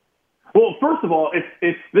way? Well, first of all,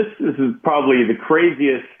 this is probably the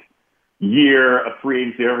craziest year of free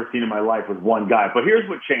agency I've ever seen in my life with one guy. But here's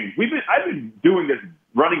what changed. I've been doing this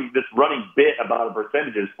running bit about the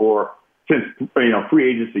percentages since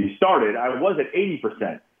free agency started. I was at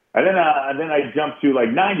 80%, and then I jumped to like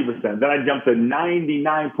 90%. Then I jumped to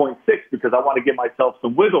 99.6 because I want to give myself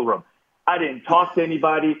some wiggle room. I didn't talk to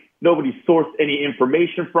anybody. Nobody sourced any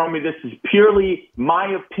information from me. This is purely my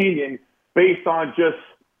opinion based on just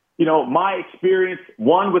my experience.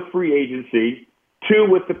 1, with free agency, 2,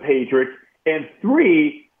 with the Patriots, and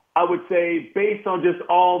 3, I would say based on just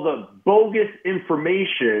all the bogus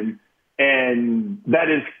information and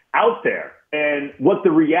that is out there and what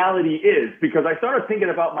the reality is, because I started thinking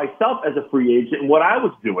about myself as a free agent and what I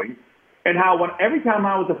was doing and how every time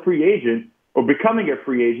I was a free agent or becoming a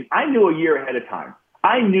free agent, I knew a year ahead of time.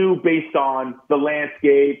 I knew based on the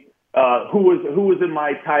landscape, who was in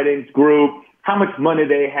my tight ends group, how much money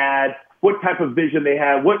they had, what type of vision they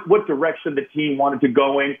had, what direction the team wanted to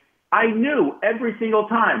go in. I knew every single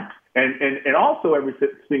time. And also every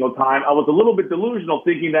single time, I was a little bit delusional,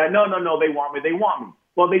 thinking that, no, they want me.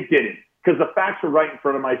 Well, they didn't, because the facts were right in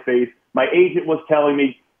front of my face. My agent was telling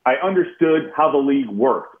me. I understood how the league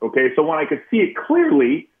worked, okay? So when I could see it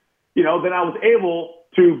clearly, then I was able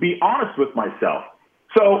to be honest with myself.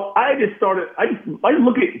 So I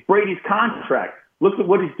look at Brady's contract. Look at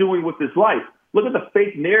what he's doing with his life. Look at the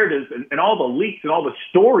fake narratives and all the leaks and all the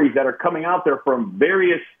stories that are coming out there from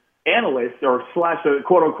various analysts or /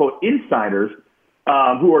 quote unquote insiders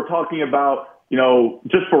who are talking about,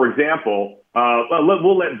 just for example,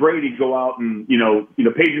 we'll let Brady go out and,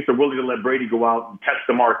 Patriots are willing to let Brady go out and test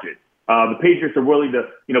the market. The Patriots are willing to,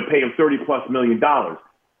 pay him $30+ million.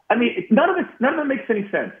 I mean, none of it makes any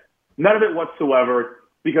sense. None of it whatsoever,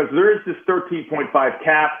 because there is this 13.5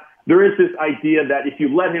 cap. There is this idea that if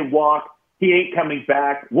you let him walk, he ain't coming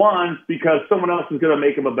back. One, because someone else is going to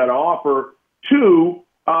make him a better offer. Two,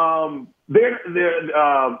 they're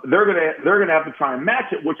gonna have to try and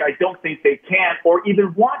match it, which I don't think they can or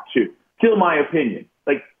even want to. Still my opinion.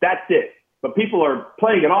 Like, that's it. But people are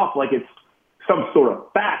playing it off like it's some sort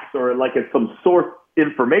of facts or like it's some source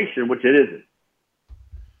information, which it isn't.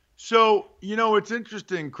 So, it's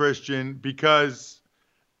interesting, Christian, because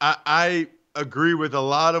I agree with a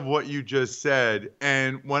lot of what you just said.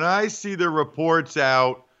 And when I see the reports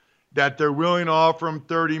out that they're willing to offer him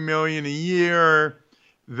 $30 million a year,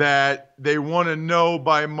 that they want to know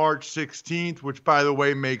by March 16th, which, by the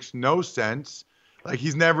way, makes no sense. Like,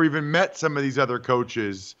 he's never even met some of these other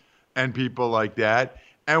coaches and people like that.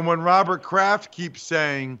 And when Robert Kraft keeps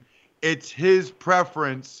saying it's his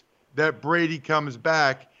preference that Brady comes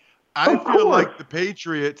back, I feel like the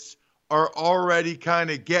Patriots are already kind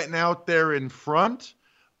of getting out there in front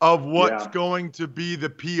of what's going to be the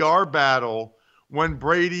PR battle when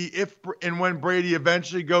Brady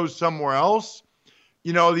eventually goes somewhere else.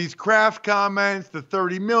 These Kraft comments, the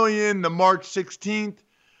 $30 million, the March 16th,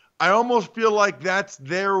 I almost feel like that's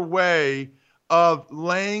their way of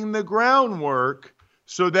laying the groundwork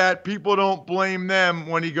so that people don't blame them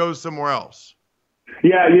when he goes somewhere else.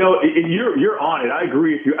 Yeah, you're on it. I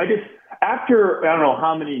agree with you. After I don't know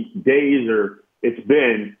how many days or it's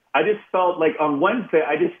been, I just felt like on Wednesday,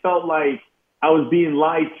 I I was being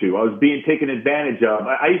lied to. I was being taken advantage of.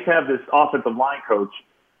 I used to have this offensive line coach,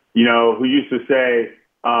 who used to say,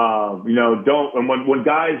 don't, and when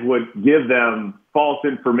guys would give them false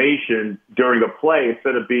information during a play,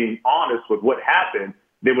 instead of being honest with what happened,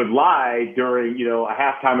 they would lie during, a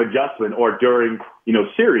halftime adjustment or during,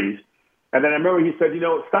 series. And then I remember he said,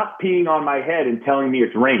 stop peeing on my head and telling me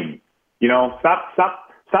it's raining.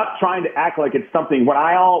 Stop trying to act like it's something when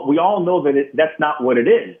we all know that that's not what it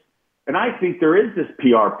is. And I think there is this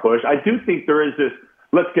PR push. I do think there is this,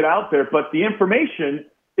 let's get out there, but the information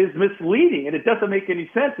is misleading and it doesn't make any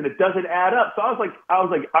sense and it doesn't add up. So I was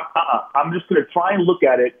like, I'm just going to try and look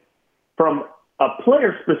at it from a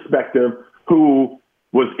player's perspective who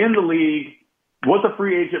was in the league, was a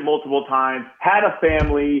free agent multiple times, had a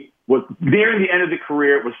family, was nearing the end of the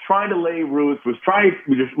career, was trying to lay roots, was trying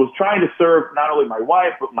to serve not only my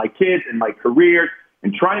wife, but my kids and my career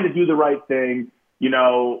and trying to do the right thing.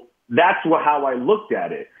 That's how I looked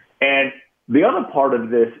at it. And the other part of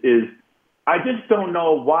this is I just don't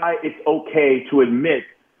know why it's okay to admit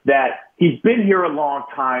that he's been here a long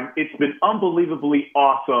time. It's been unbelievably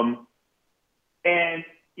awesome. And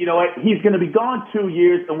you know what? He's going to be gone 2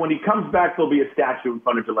 years. And when he comes back, there'll be a statue in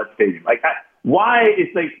front of Gillette Stadium. Why?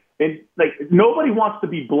 It's like nobody wants to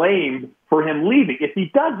be blamed for him leaving. If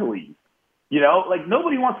he does leave,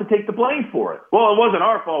 nobody wants to take the blame for it. Well, it wasn't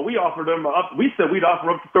our fault. We offered him we said we'd offer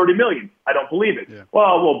him up to $30 million. I don't believe it. Yeah.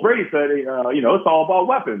 Well, Brady said, it's all about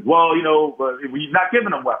weapons. Well, we're not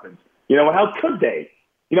giving them weapons. How could they?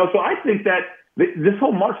 So I think that this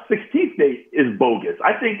whole March 16th date is bogus.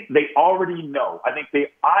 I think they already know. I think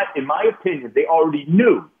in my opinion, they already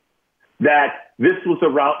knew that this was a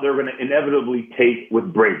route they're going to inevitably take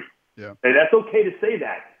with Brady. Yeah. And that's okay to say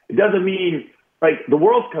that. It doesn't mean the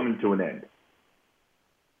world's coming to an end.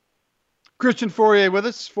 Christian Fauria with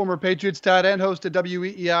us, former Patriots tight end, host of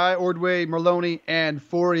WEEI, Ordway, Merlone, and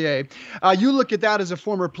Fauria. You look at that as a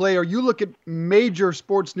former player. You look at major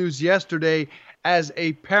sports news yesterday as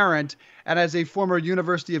a parent and as a former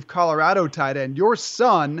University of Colorado tight end. Your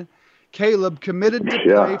son, Caleb, committed to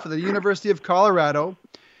play for the University of Colorado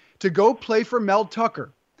to go play for Mel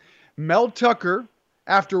Tucker. Mel Tucker,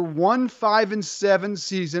 after one 5-7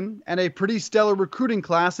 season and a pretty stellar recruiting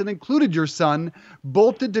class that included your son,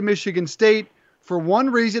 bolted to Michigan State for one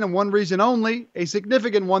reason and one reason only, a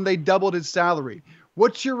significant one. They doubled his salary.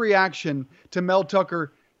 What's your reaction to Mel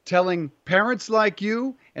Tucker telling parents like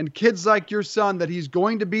you and kids like your son that he's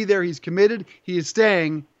going to be there, he's committed, he is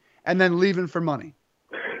staying, and then leaving for money?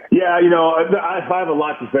 Yeah, I have a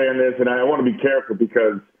lot to say on this, and I want to be careful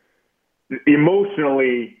because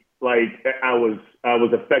emotionally, like, I was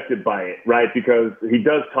affected by it, right? Because he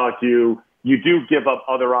does talk to you. You do give up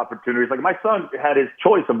other opportunities. Like, my son had his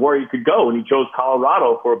choice of where he could go, and he chose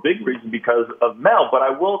Colorado for a big reason because of Mel. But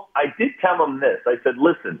I did tell him this. I said,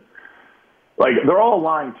 listen, like, they're all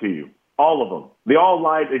lying to you, all of them. They all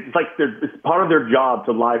lied. It's like it's part of their job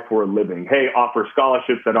to lie for a living. Hey, offer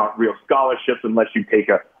scholarships that aren't real scholarships unless you take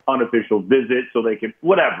a unofficial visit so they can,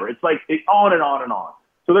 whatever. It's like on and on and on.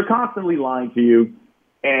 So they're constantly lying to you,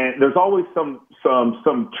 and there's always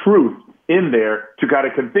some truth in there to kind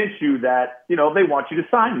of convince you that, they want you to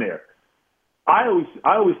sign there. I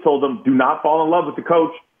always told them, do not fall in love with the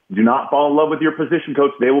coach. Do not fall in love with your position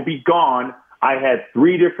coach. They will be gone. I had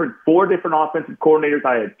 4 different offensive coordinators.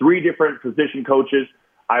 I had 3 different position coaches.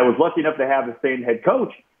 I was lucky enough to have the same head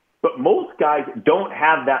coach, but most guys don't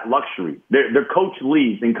have that luxury. Their coach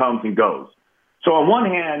leaves and comes and goes. So on one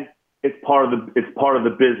hand, it's part of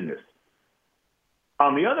the business.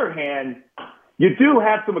 On the other hand, you do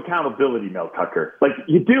have some accountability, Mel Tucker. Like,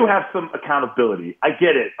 you do have some accountability. I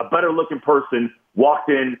get it. A better-looking person walked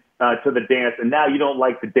in to the dance, and now you don't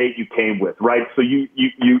like the date you came with, right? So you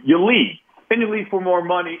leave. Then you leave for more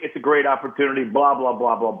money. It's a great opportunity, blah, blah,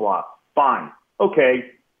 blah, blah, blah. Fine.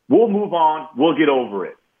 Okay, we'll move on. We'll get over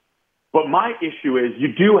it. But my issue is you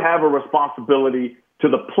do have a responsibility to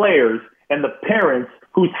the players and the parents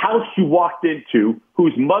whose house you walked into,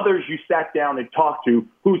 whose mothers you sat down and talked to,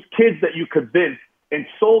 whose kids that you convinced and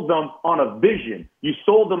sold them on a vision. You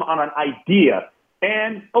sold them on an idea.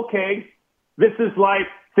 And, okay, this is life.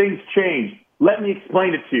 Things change. Let me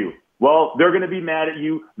explain it to you. Well, they're going to be mad at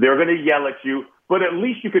you. They're going to yell at you. But at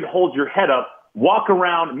least you can hold your head up, walk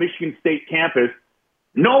around Michigan State campus,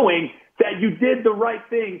 knowing that you did the right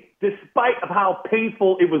thing despite of how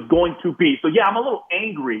painful it was going to be. So, yeah, I'm a little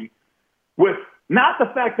angry with not the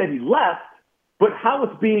fact that he left, but how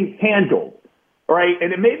it's being handled, all right?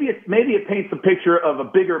 And maybe it paints a picture of a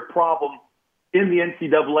bigger problem in the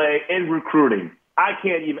NCAA and recruiting. I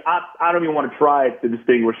don't even want to try to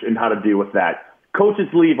distinguish in how to deal with that. Coaches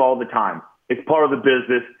leave all the time. It's part of the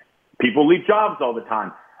business. People leave jobs all the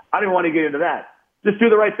time. I didn't want to get into that. Just do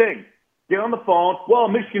the right thing. Get on the phone. Well,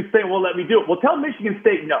 Michigan State won't let me do it. Well, tell Michigan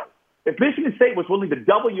State no. If Michigan State was willing to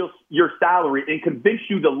double your salary and convince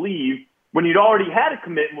you to leave when you'd already had a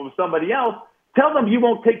commitment with somebody else, tell them you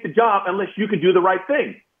won't take the job unless you can do the right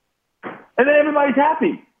thing. And then everybody's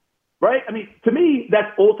happy, right? I mean, to me,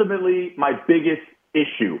 that's ultimately my biggest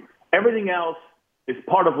issue. Everything else is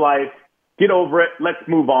part of life. Get over it. Let's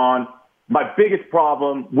move on. My biggest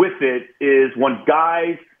problem with it is when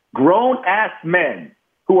guys, grown-ass men,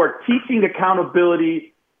 who are teaching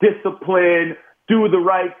accountability, discipline, do the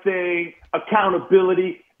right thing,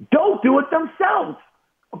 accountability, don't do it themselves.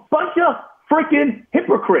 A bunch of freaking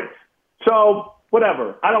hypocrites. So,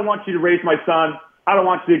 whatever. I don't want you to raise my son. I don't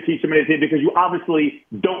want you to teach him anything because you obviously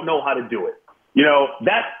don't know how to do it.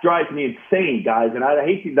 That drives me insane, guys. And I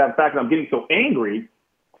hate that fact that I'm getting so angry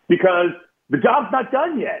because the job's not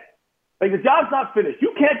done yet. Like, the job's not finished.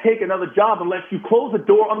 You can't take another job unless you close the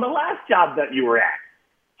door on the last job that you were at.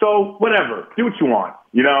 So, whatever. Do what you want,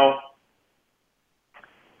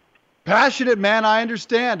 Passionate, man. I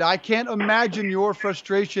understand. I can't imagine your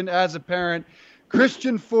frustration as a parent.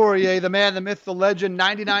 Christian Fauria, the man, the myth, the legend,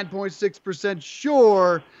 99.6%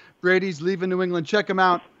 sure Brady's leaving New England. Check him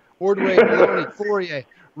out. Ordway, Maloney, Fauria,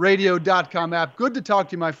 radio.com app. Good to talk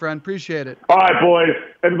to you, my friend. Appreciate it. All right, boys.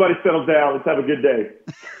 Everybody settle down. Let's have a good day.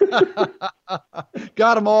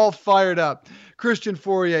 Got them all fired up. Christian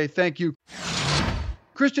Fauria, thank you.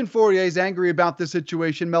 Christian Fauria is angry about the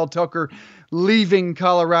situation. Mel Tucker leaving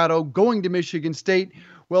Colorado, going to Michigan State.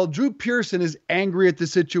 Well, Drew Pearson is angry at the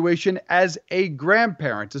situation as a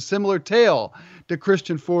grandparent. A similar tale to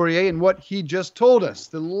Christian Fauria and what he just told us.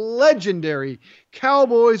 The legendary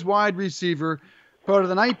Cowboys wide receiver, part of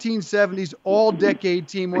the 1970s all-decade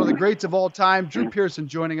team, one of the greats of all time. Drew Pearson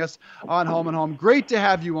joining us on Home and Home. Great to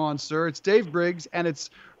have you on, sir. It's Dave Briggs and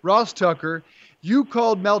it's Ross Tucker. You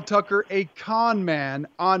called Mel Tucker a con man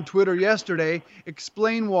on Twitter yesterday.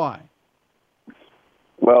 Explain why.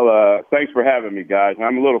 Well, thanks for having me, guys.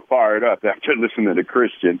 I'm a little fired up after listening to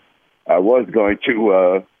Christian. I was going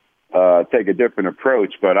to take a different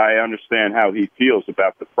approach, but I understand how he feels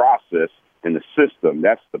about the process and the system.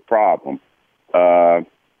 That's the problem.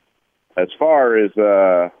 As far as,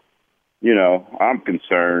 I'm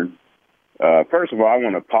concerned, first of all, I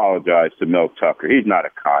want to apologize to Mel Tucker. He's not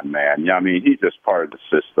a con man. I mean, he's just part of the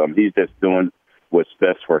system. He's just doing what's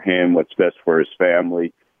best for him, what's best for his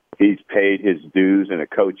family. He's paid his dues in the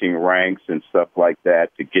coaching ranks and stuff like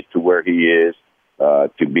that to get to where he is,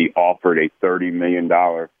 to be offered a $30 million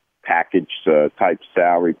package, type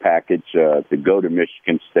salary package, to go to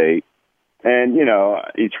Michigan State. And, you know,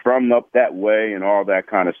 he's from up that way and all that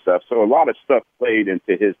kind of stuff. So a lot of stuff played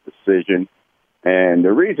into his decision. And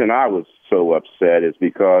the reason I was so upset is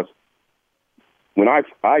because when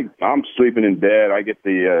I'm sleeping in bed, I get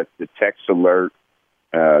the text alert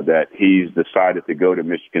that he's decided to go to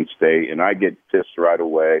Michigan State, and I get pissed right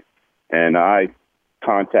away. And I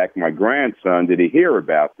contact my grandson, did he hear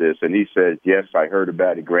about this? And he says, yes, I heard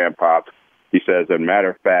about it, Grandpa. He says, as a matter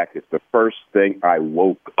of fact, it's the first thing I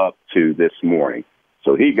woke up to this morning.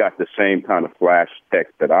 So he got the same kind of flash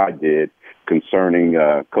text that I did concerning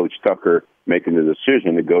Coach Tucker making the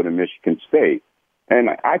decision to go to Michigan State. And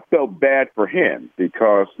I felt bad for him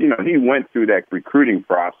because, you know, he went through that recruiting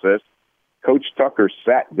process. Coach Tucker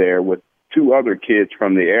sat there with two other kids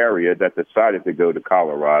from the area that decided to go to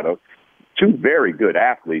Colorado, two very good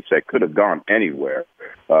athletes that could have gone anywhere,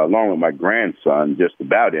 along with my grandson, just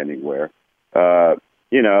about anywhere.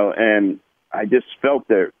 You know, and I just felt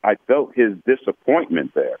I felt his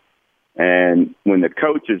disappointment there. And when the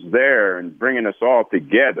coach is there and bringing us all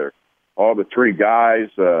together, all the three guys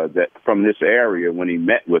that from this area, when he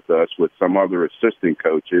met with us with some other assistant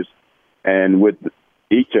coaches, and with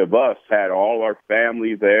each of us had all our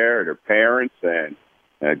family there, their parents and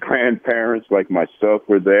grandparents like myself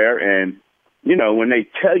were there. And, you know, when they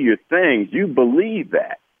tell you things, you believe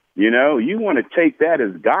that. You know, you want to take that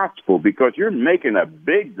as gospel because you're making a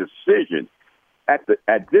big decision at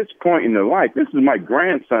this point in their life. This is my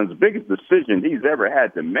grandson's biggest decision he's ever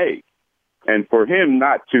had to make. And for him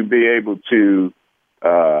not to be able to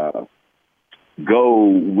go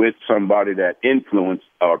with somebody that influenced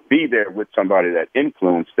or be there with somebody that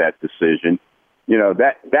influenced that decision, you know,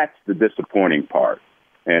 that's the disappointing part.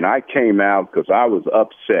 And I came out because I was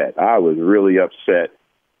upset. I was really upset.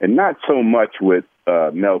 And not so much with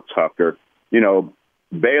Mel Tucker. You know,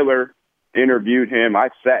 Baylor interviewed him. I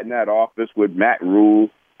sat in that office with Matt Rule,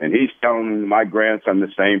 and he's telling my grandson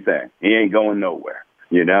the same thing. He ain't going nowhere,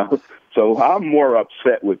 you know. So I'm more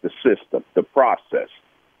upset with the system, the process.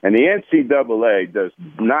 And the NCAA does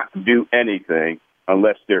not do anything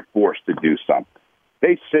unless they're forced to do something.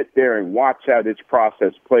 They sit there and watch how this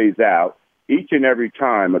process plays out each and every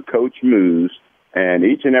time a coach moves, and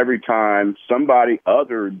each and every time somebody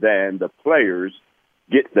other than the players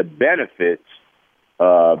get the benefits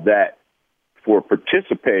that for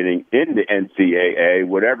participating in the NCAA,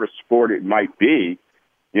 whatever sport it might be,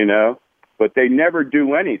 you know, but they never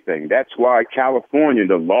do anything. That's why California,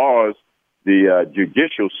 the laws, the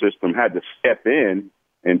judicial system had to step in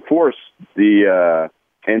and force the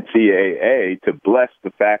NCAA to bless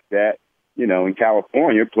the fact that, you know, in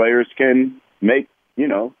California, players can make, you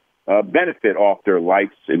know, benefit off their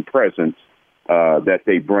likes and presence that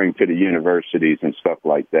they bring to the universities and stuff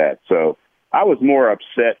like that. So I was more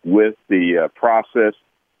upset with the process.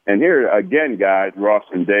 And here again, guys, Ross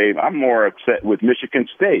and Dave, I'm more upset with Michigan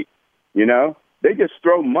State. You know, they just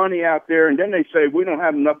throw money out there, and then they say we don't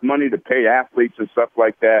have enough money to pay athletes and stuff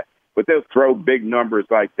like that. But they'll throw big numbers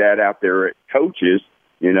like that out there at coaches.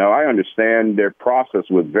 You know, I understand their process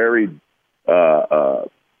was very tough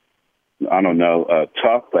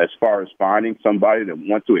as far as finding somebody that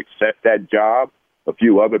wants to accept that job. A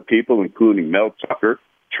few other people, including Mel Tucker,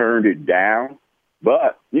 turned it down.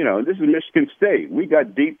 But, you know, this is Michigan State. We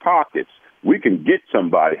got deep pockets. We can get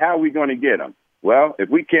somebody. How are we going to get them? Well, if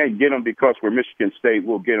we can't get them because we're Michigan State,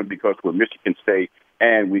 we'll get them because we're Michigan State,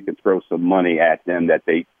 and we can throw some money at them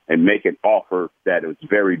and make an offer that is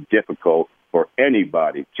very difficult for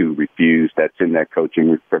anybody to refuse that's in that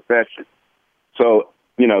coaching profession. So,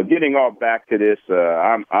 you know, getting all back to this,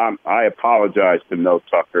 I apologize to Mel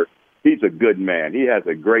Tucker. He's a good man. He has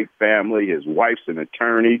a great family. His wife's an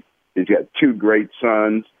attorney. He's got two great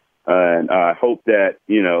sons. And I hope that,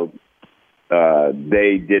 you know,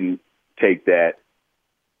 they didn't take that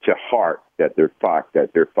to heart, that their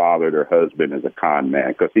father, their husband is a con man,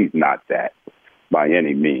 because he's not that by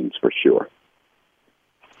any means, for sure.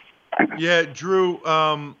 Yeah, Drew,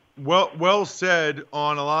 well said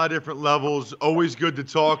on a lot of different levels. Always good to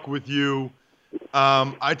talk with you.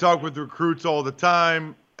 I talk with recruits all the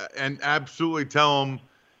time and absolutely tell them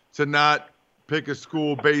to not pick a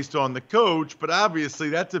school based on the coach, but obviously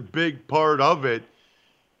that's a big part of it.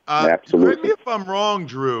 Absolutely. Correct me if I'm wrong,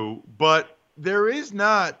 Drew, but there is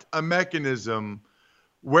not a mechanism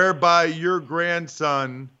whereby your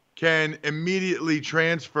grandson can immediately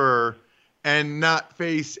transfer and not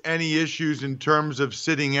face any issues in terms of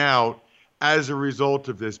sitting out as a result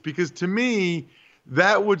of this. Because to me,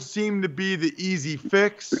 that would seem to be the easy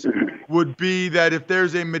fix, would be that if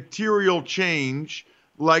there's a material change,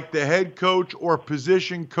 like the head coach or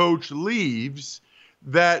position coach leaves,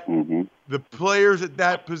 that the players at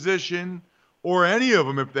that position, or any of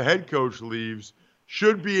them if the head coach leaves,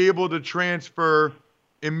 should be able to transfer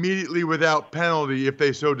immediately without penalty if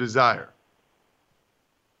they so desire.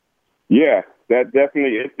 Yeah, that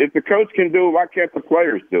definitely. If the coach can do it, why can't the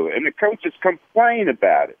players do it? And the coaches complain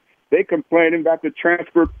about it. They complain about the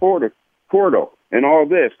transfer portal and all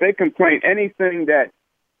this. They complain anything that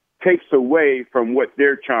takes away from what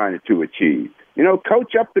they're trying to achieve. You know,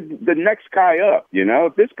 coach up the next guy up. You know,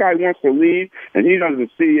 if this guy wants to leave and he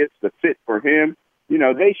doesn't see it's the fit for him, you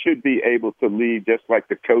know, they should be able to leave just like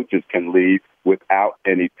the coaches can leave without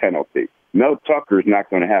any penalty. Mel Tucker is not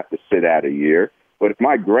going to have to sit out a year. But if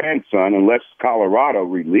my grandson, unless Colorado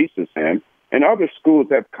releases him, and other schools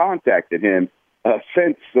have contacted him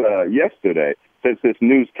since yesterday, since this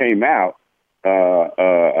news came out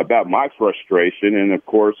about my frustration, and of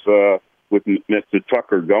course with Mr.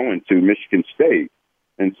 Tucker going to Michigan State.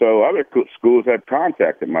 And so other schools have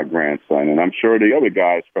contacted my grandson, and I'm sure the other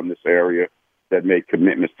guys from this area that made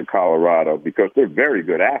commitments to Colorado, because they're very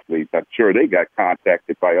good athletes, I'm sure they got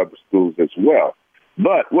contacted by other schools as well.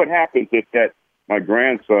 But what happens if that my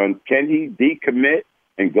grandson, can he decommit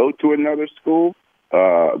and go to another school?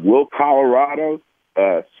 Will Colorado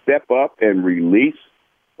step up and release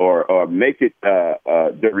or make it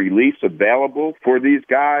the release available for these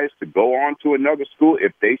guys to go on to another school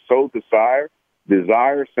if they so desire,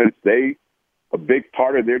 since a big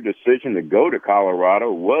part of their decision to go to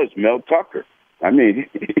Colorado was Mel Tucker. I mean,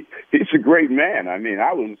 he's a great man. I mean,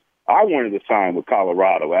 I wanted to sign with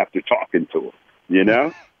Colorado after talking to him, you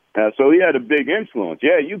know? So he had a big influence.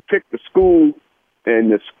 Yeah, you pick the school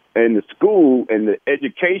and the school and the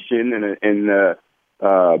education and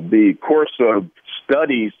the course of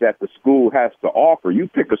studies that the school has to offer. You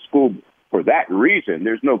pick a school for that reason.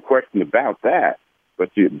 There's no question about that.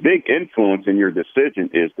 But the big influence in your decision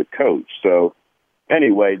is the coach. So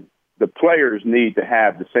anyway, the players need to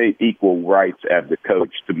have the same equal rights as the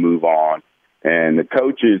coach to move on. And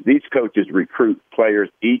these coaches recruit players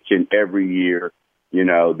each and every year. You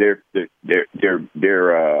know, they're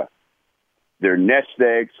nest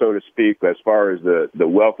eggs, so to speak, as far as the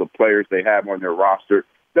wealth of players they have on their roster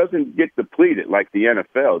doesn't get depleted like the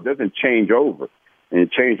NFL. It doesn't change over. And it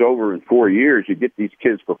changed over in 4 years. You get these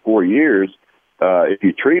kids for 4 years if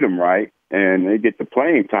you treat them right, and they get the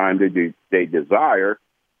playing time they desire.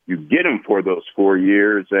 You get them for those 4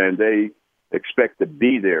 years, and they expect to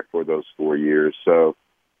be there for those 4 years. So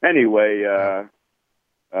anyway,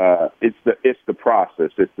 it's the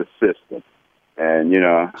process, it's the system, and you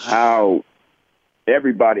know how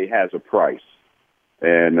everybody has a price.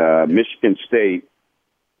 And Michigan State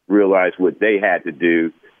realized what they had to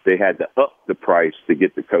do. They had to up the price to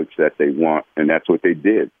get the coach that they want, and that's what they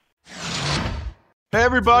did. Hey,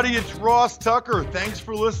 everybody, it's Ross Tucker. Thanks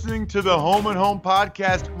for listening to the Home and Home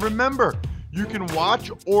podcast. Remember, you can watch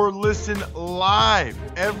or listen live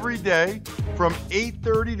every day from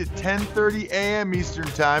 8:30 to 10:30 a.m. Eastern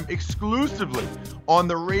Time exclusively on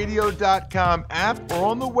the radio.com app or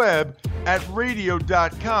on the web at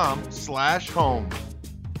radio.com/home.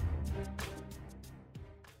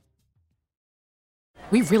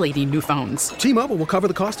 We really need new phones. T-Mobile will cover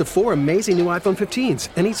the cost of 4 amazing new iPhone 15s,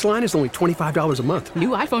 and each line is only $25 a month. New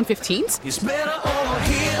iPhone 15s? It's better over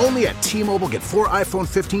here. Only at T-Mobile, get 4 iPhone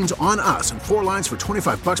 15s on us and 4 lines for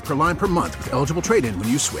 $25 per line per month with eligible trade-in when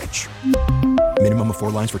you switch. Minimum of 4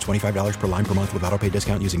 lines for $25 per line per month with autopay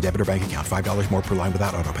discount using debit or bank account. $5 more per line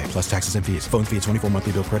without autopay, plus taxes and fees. Phone fee at 24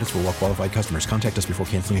 monthly bill credits for well-qualified customers. Contact us before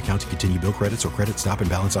canceling account to continue bill credits or credit stop and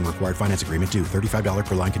balance on required finance agreement due. $35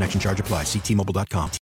 per line connection charge applies. See T-Mobile.com.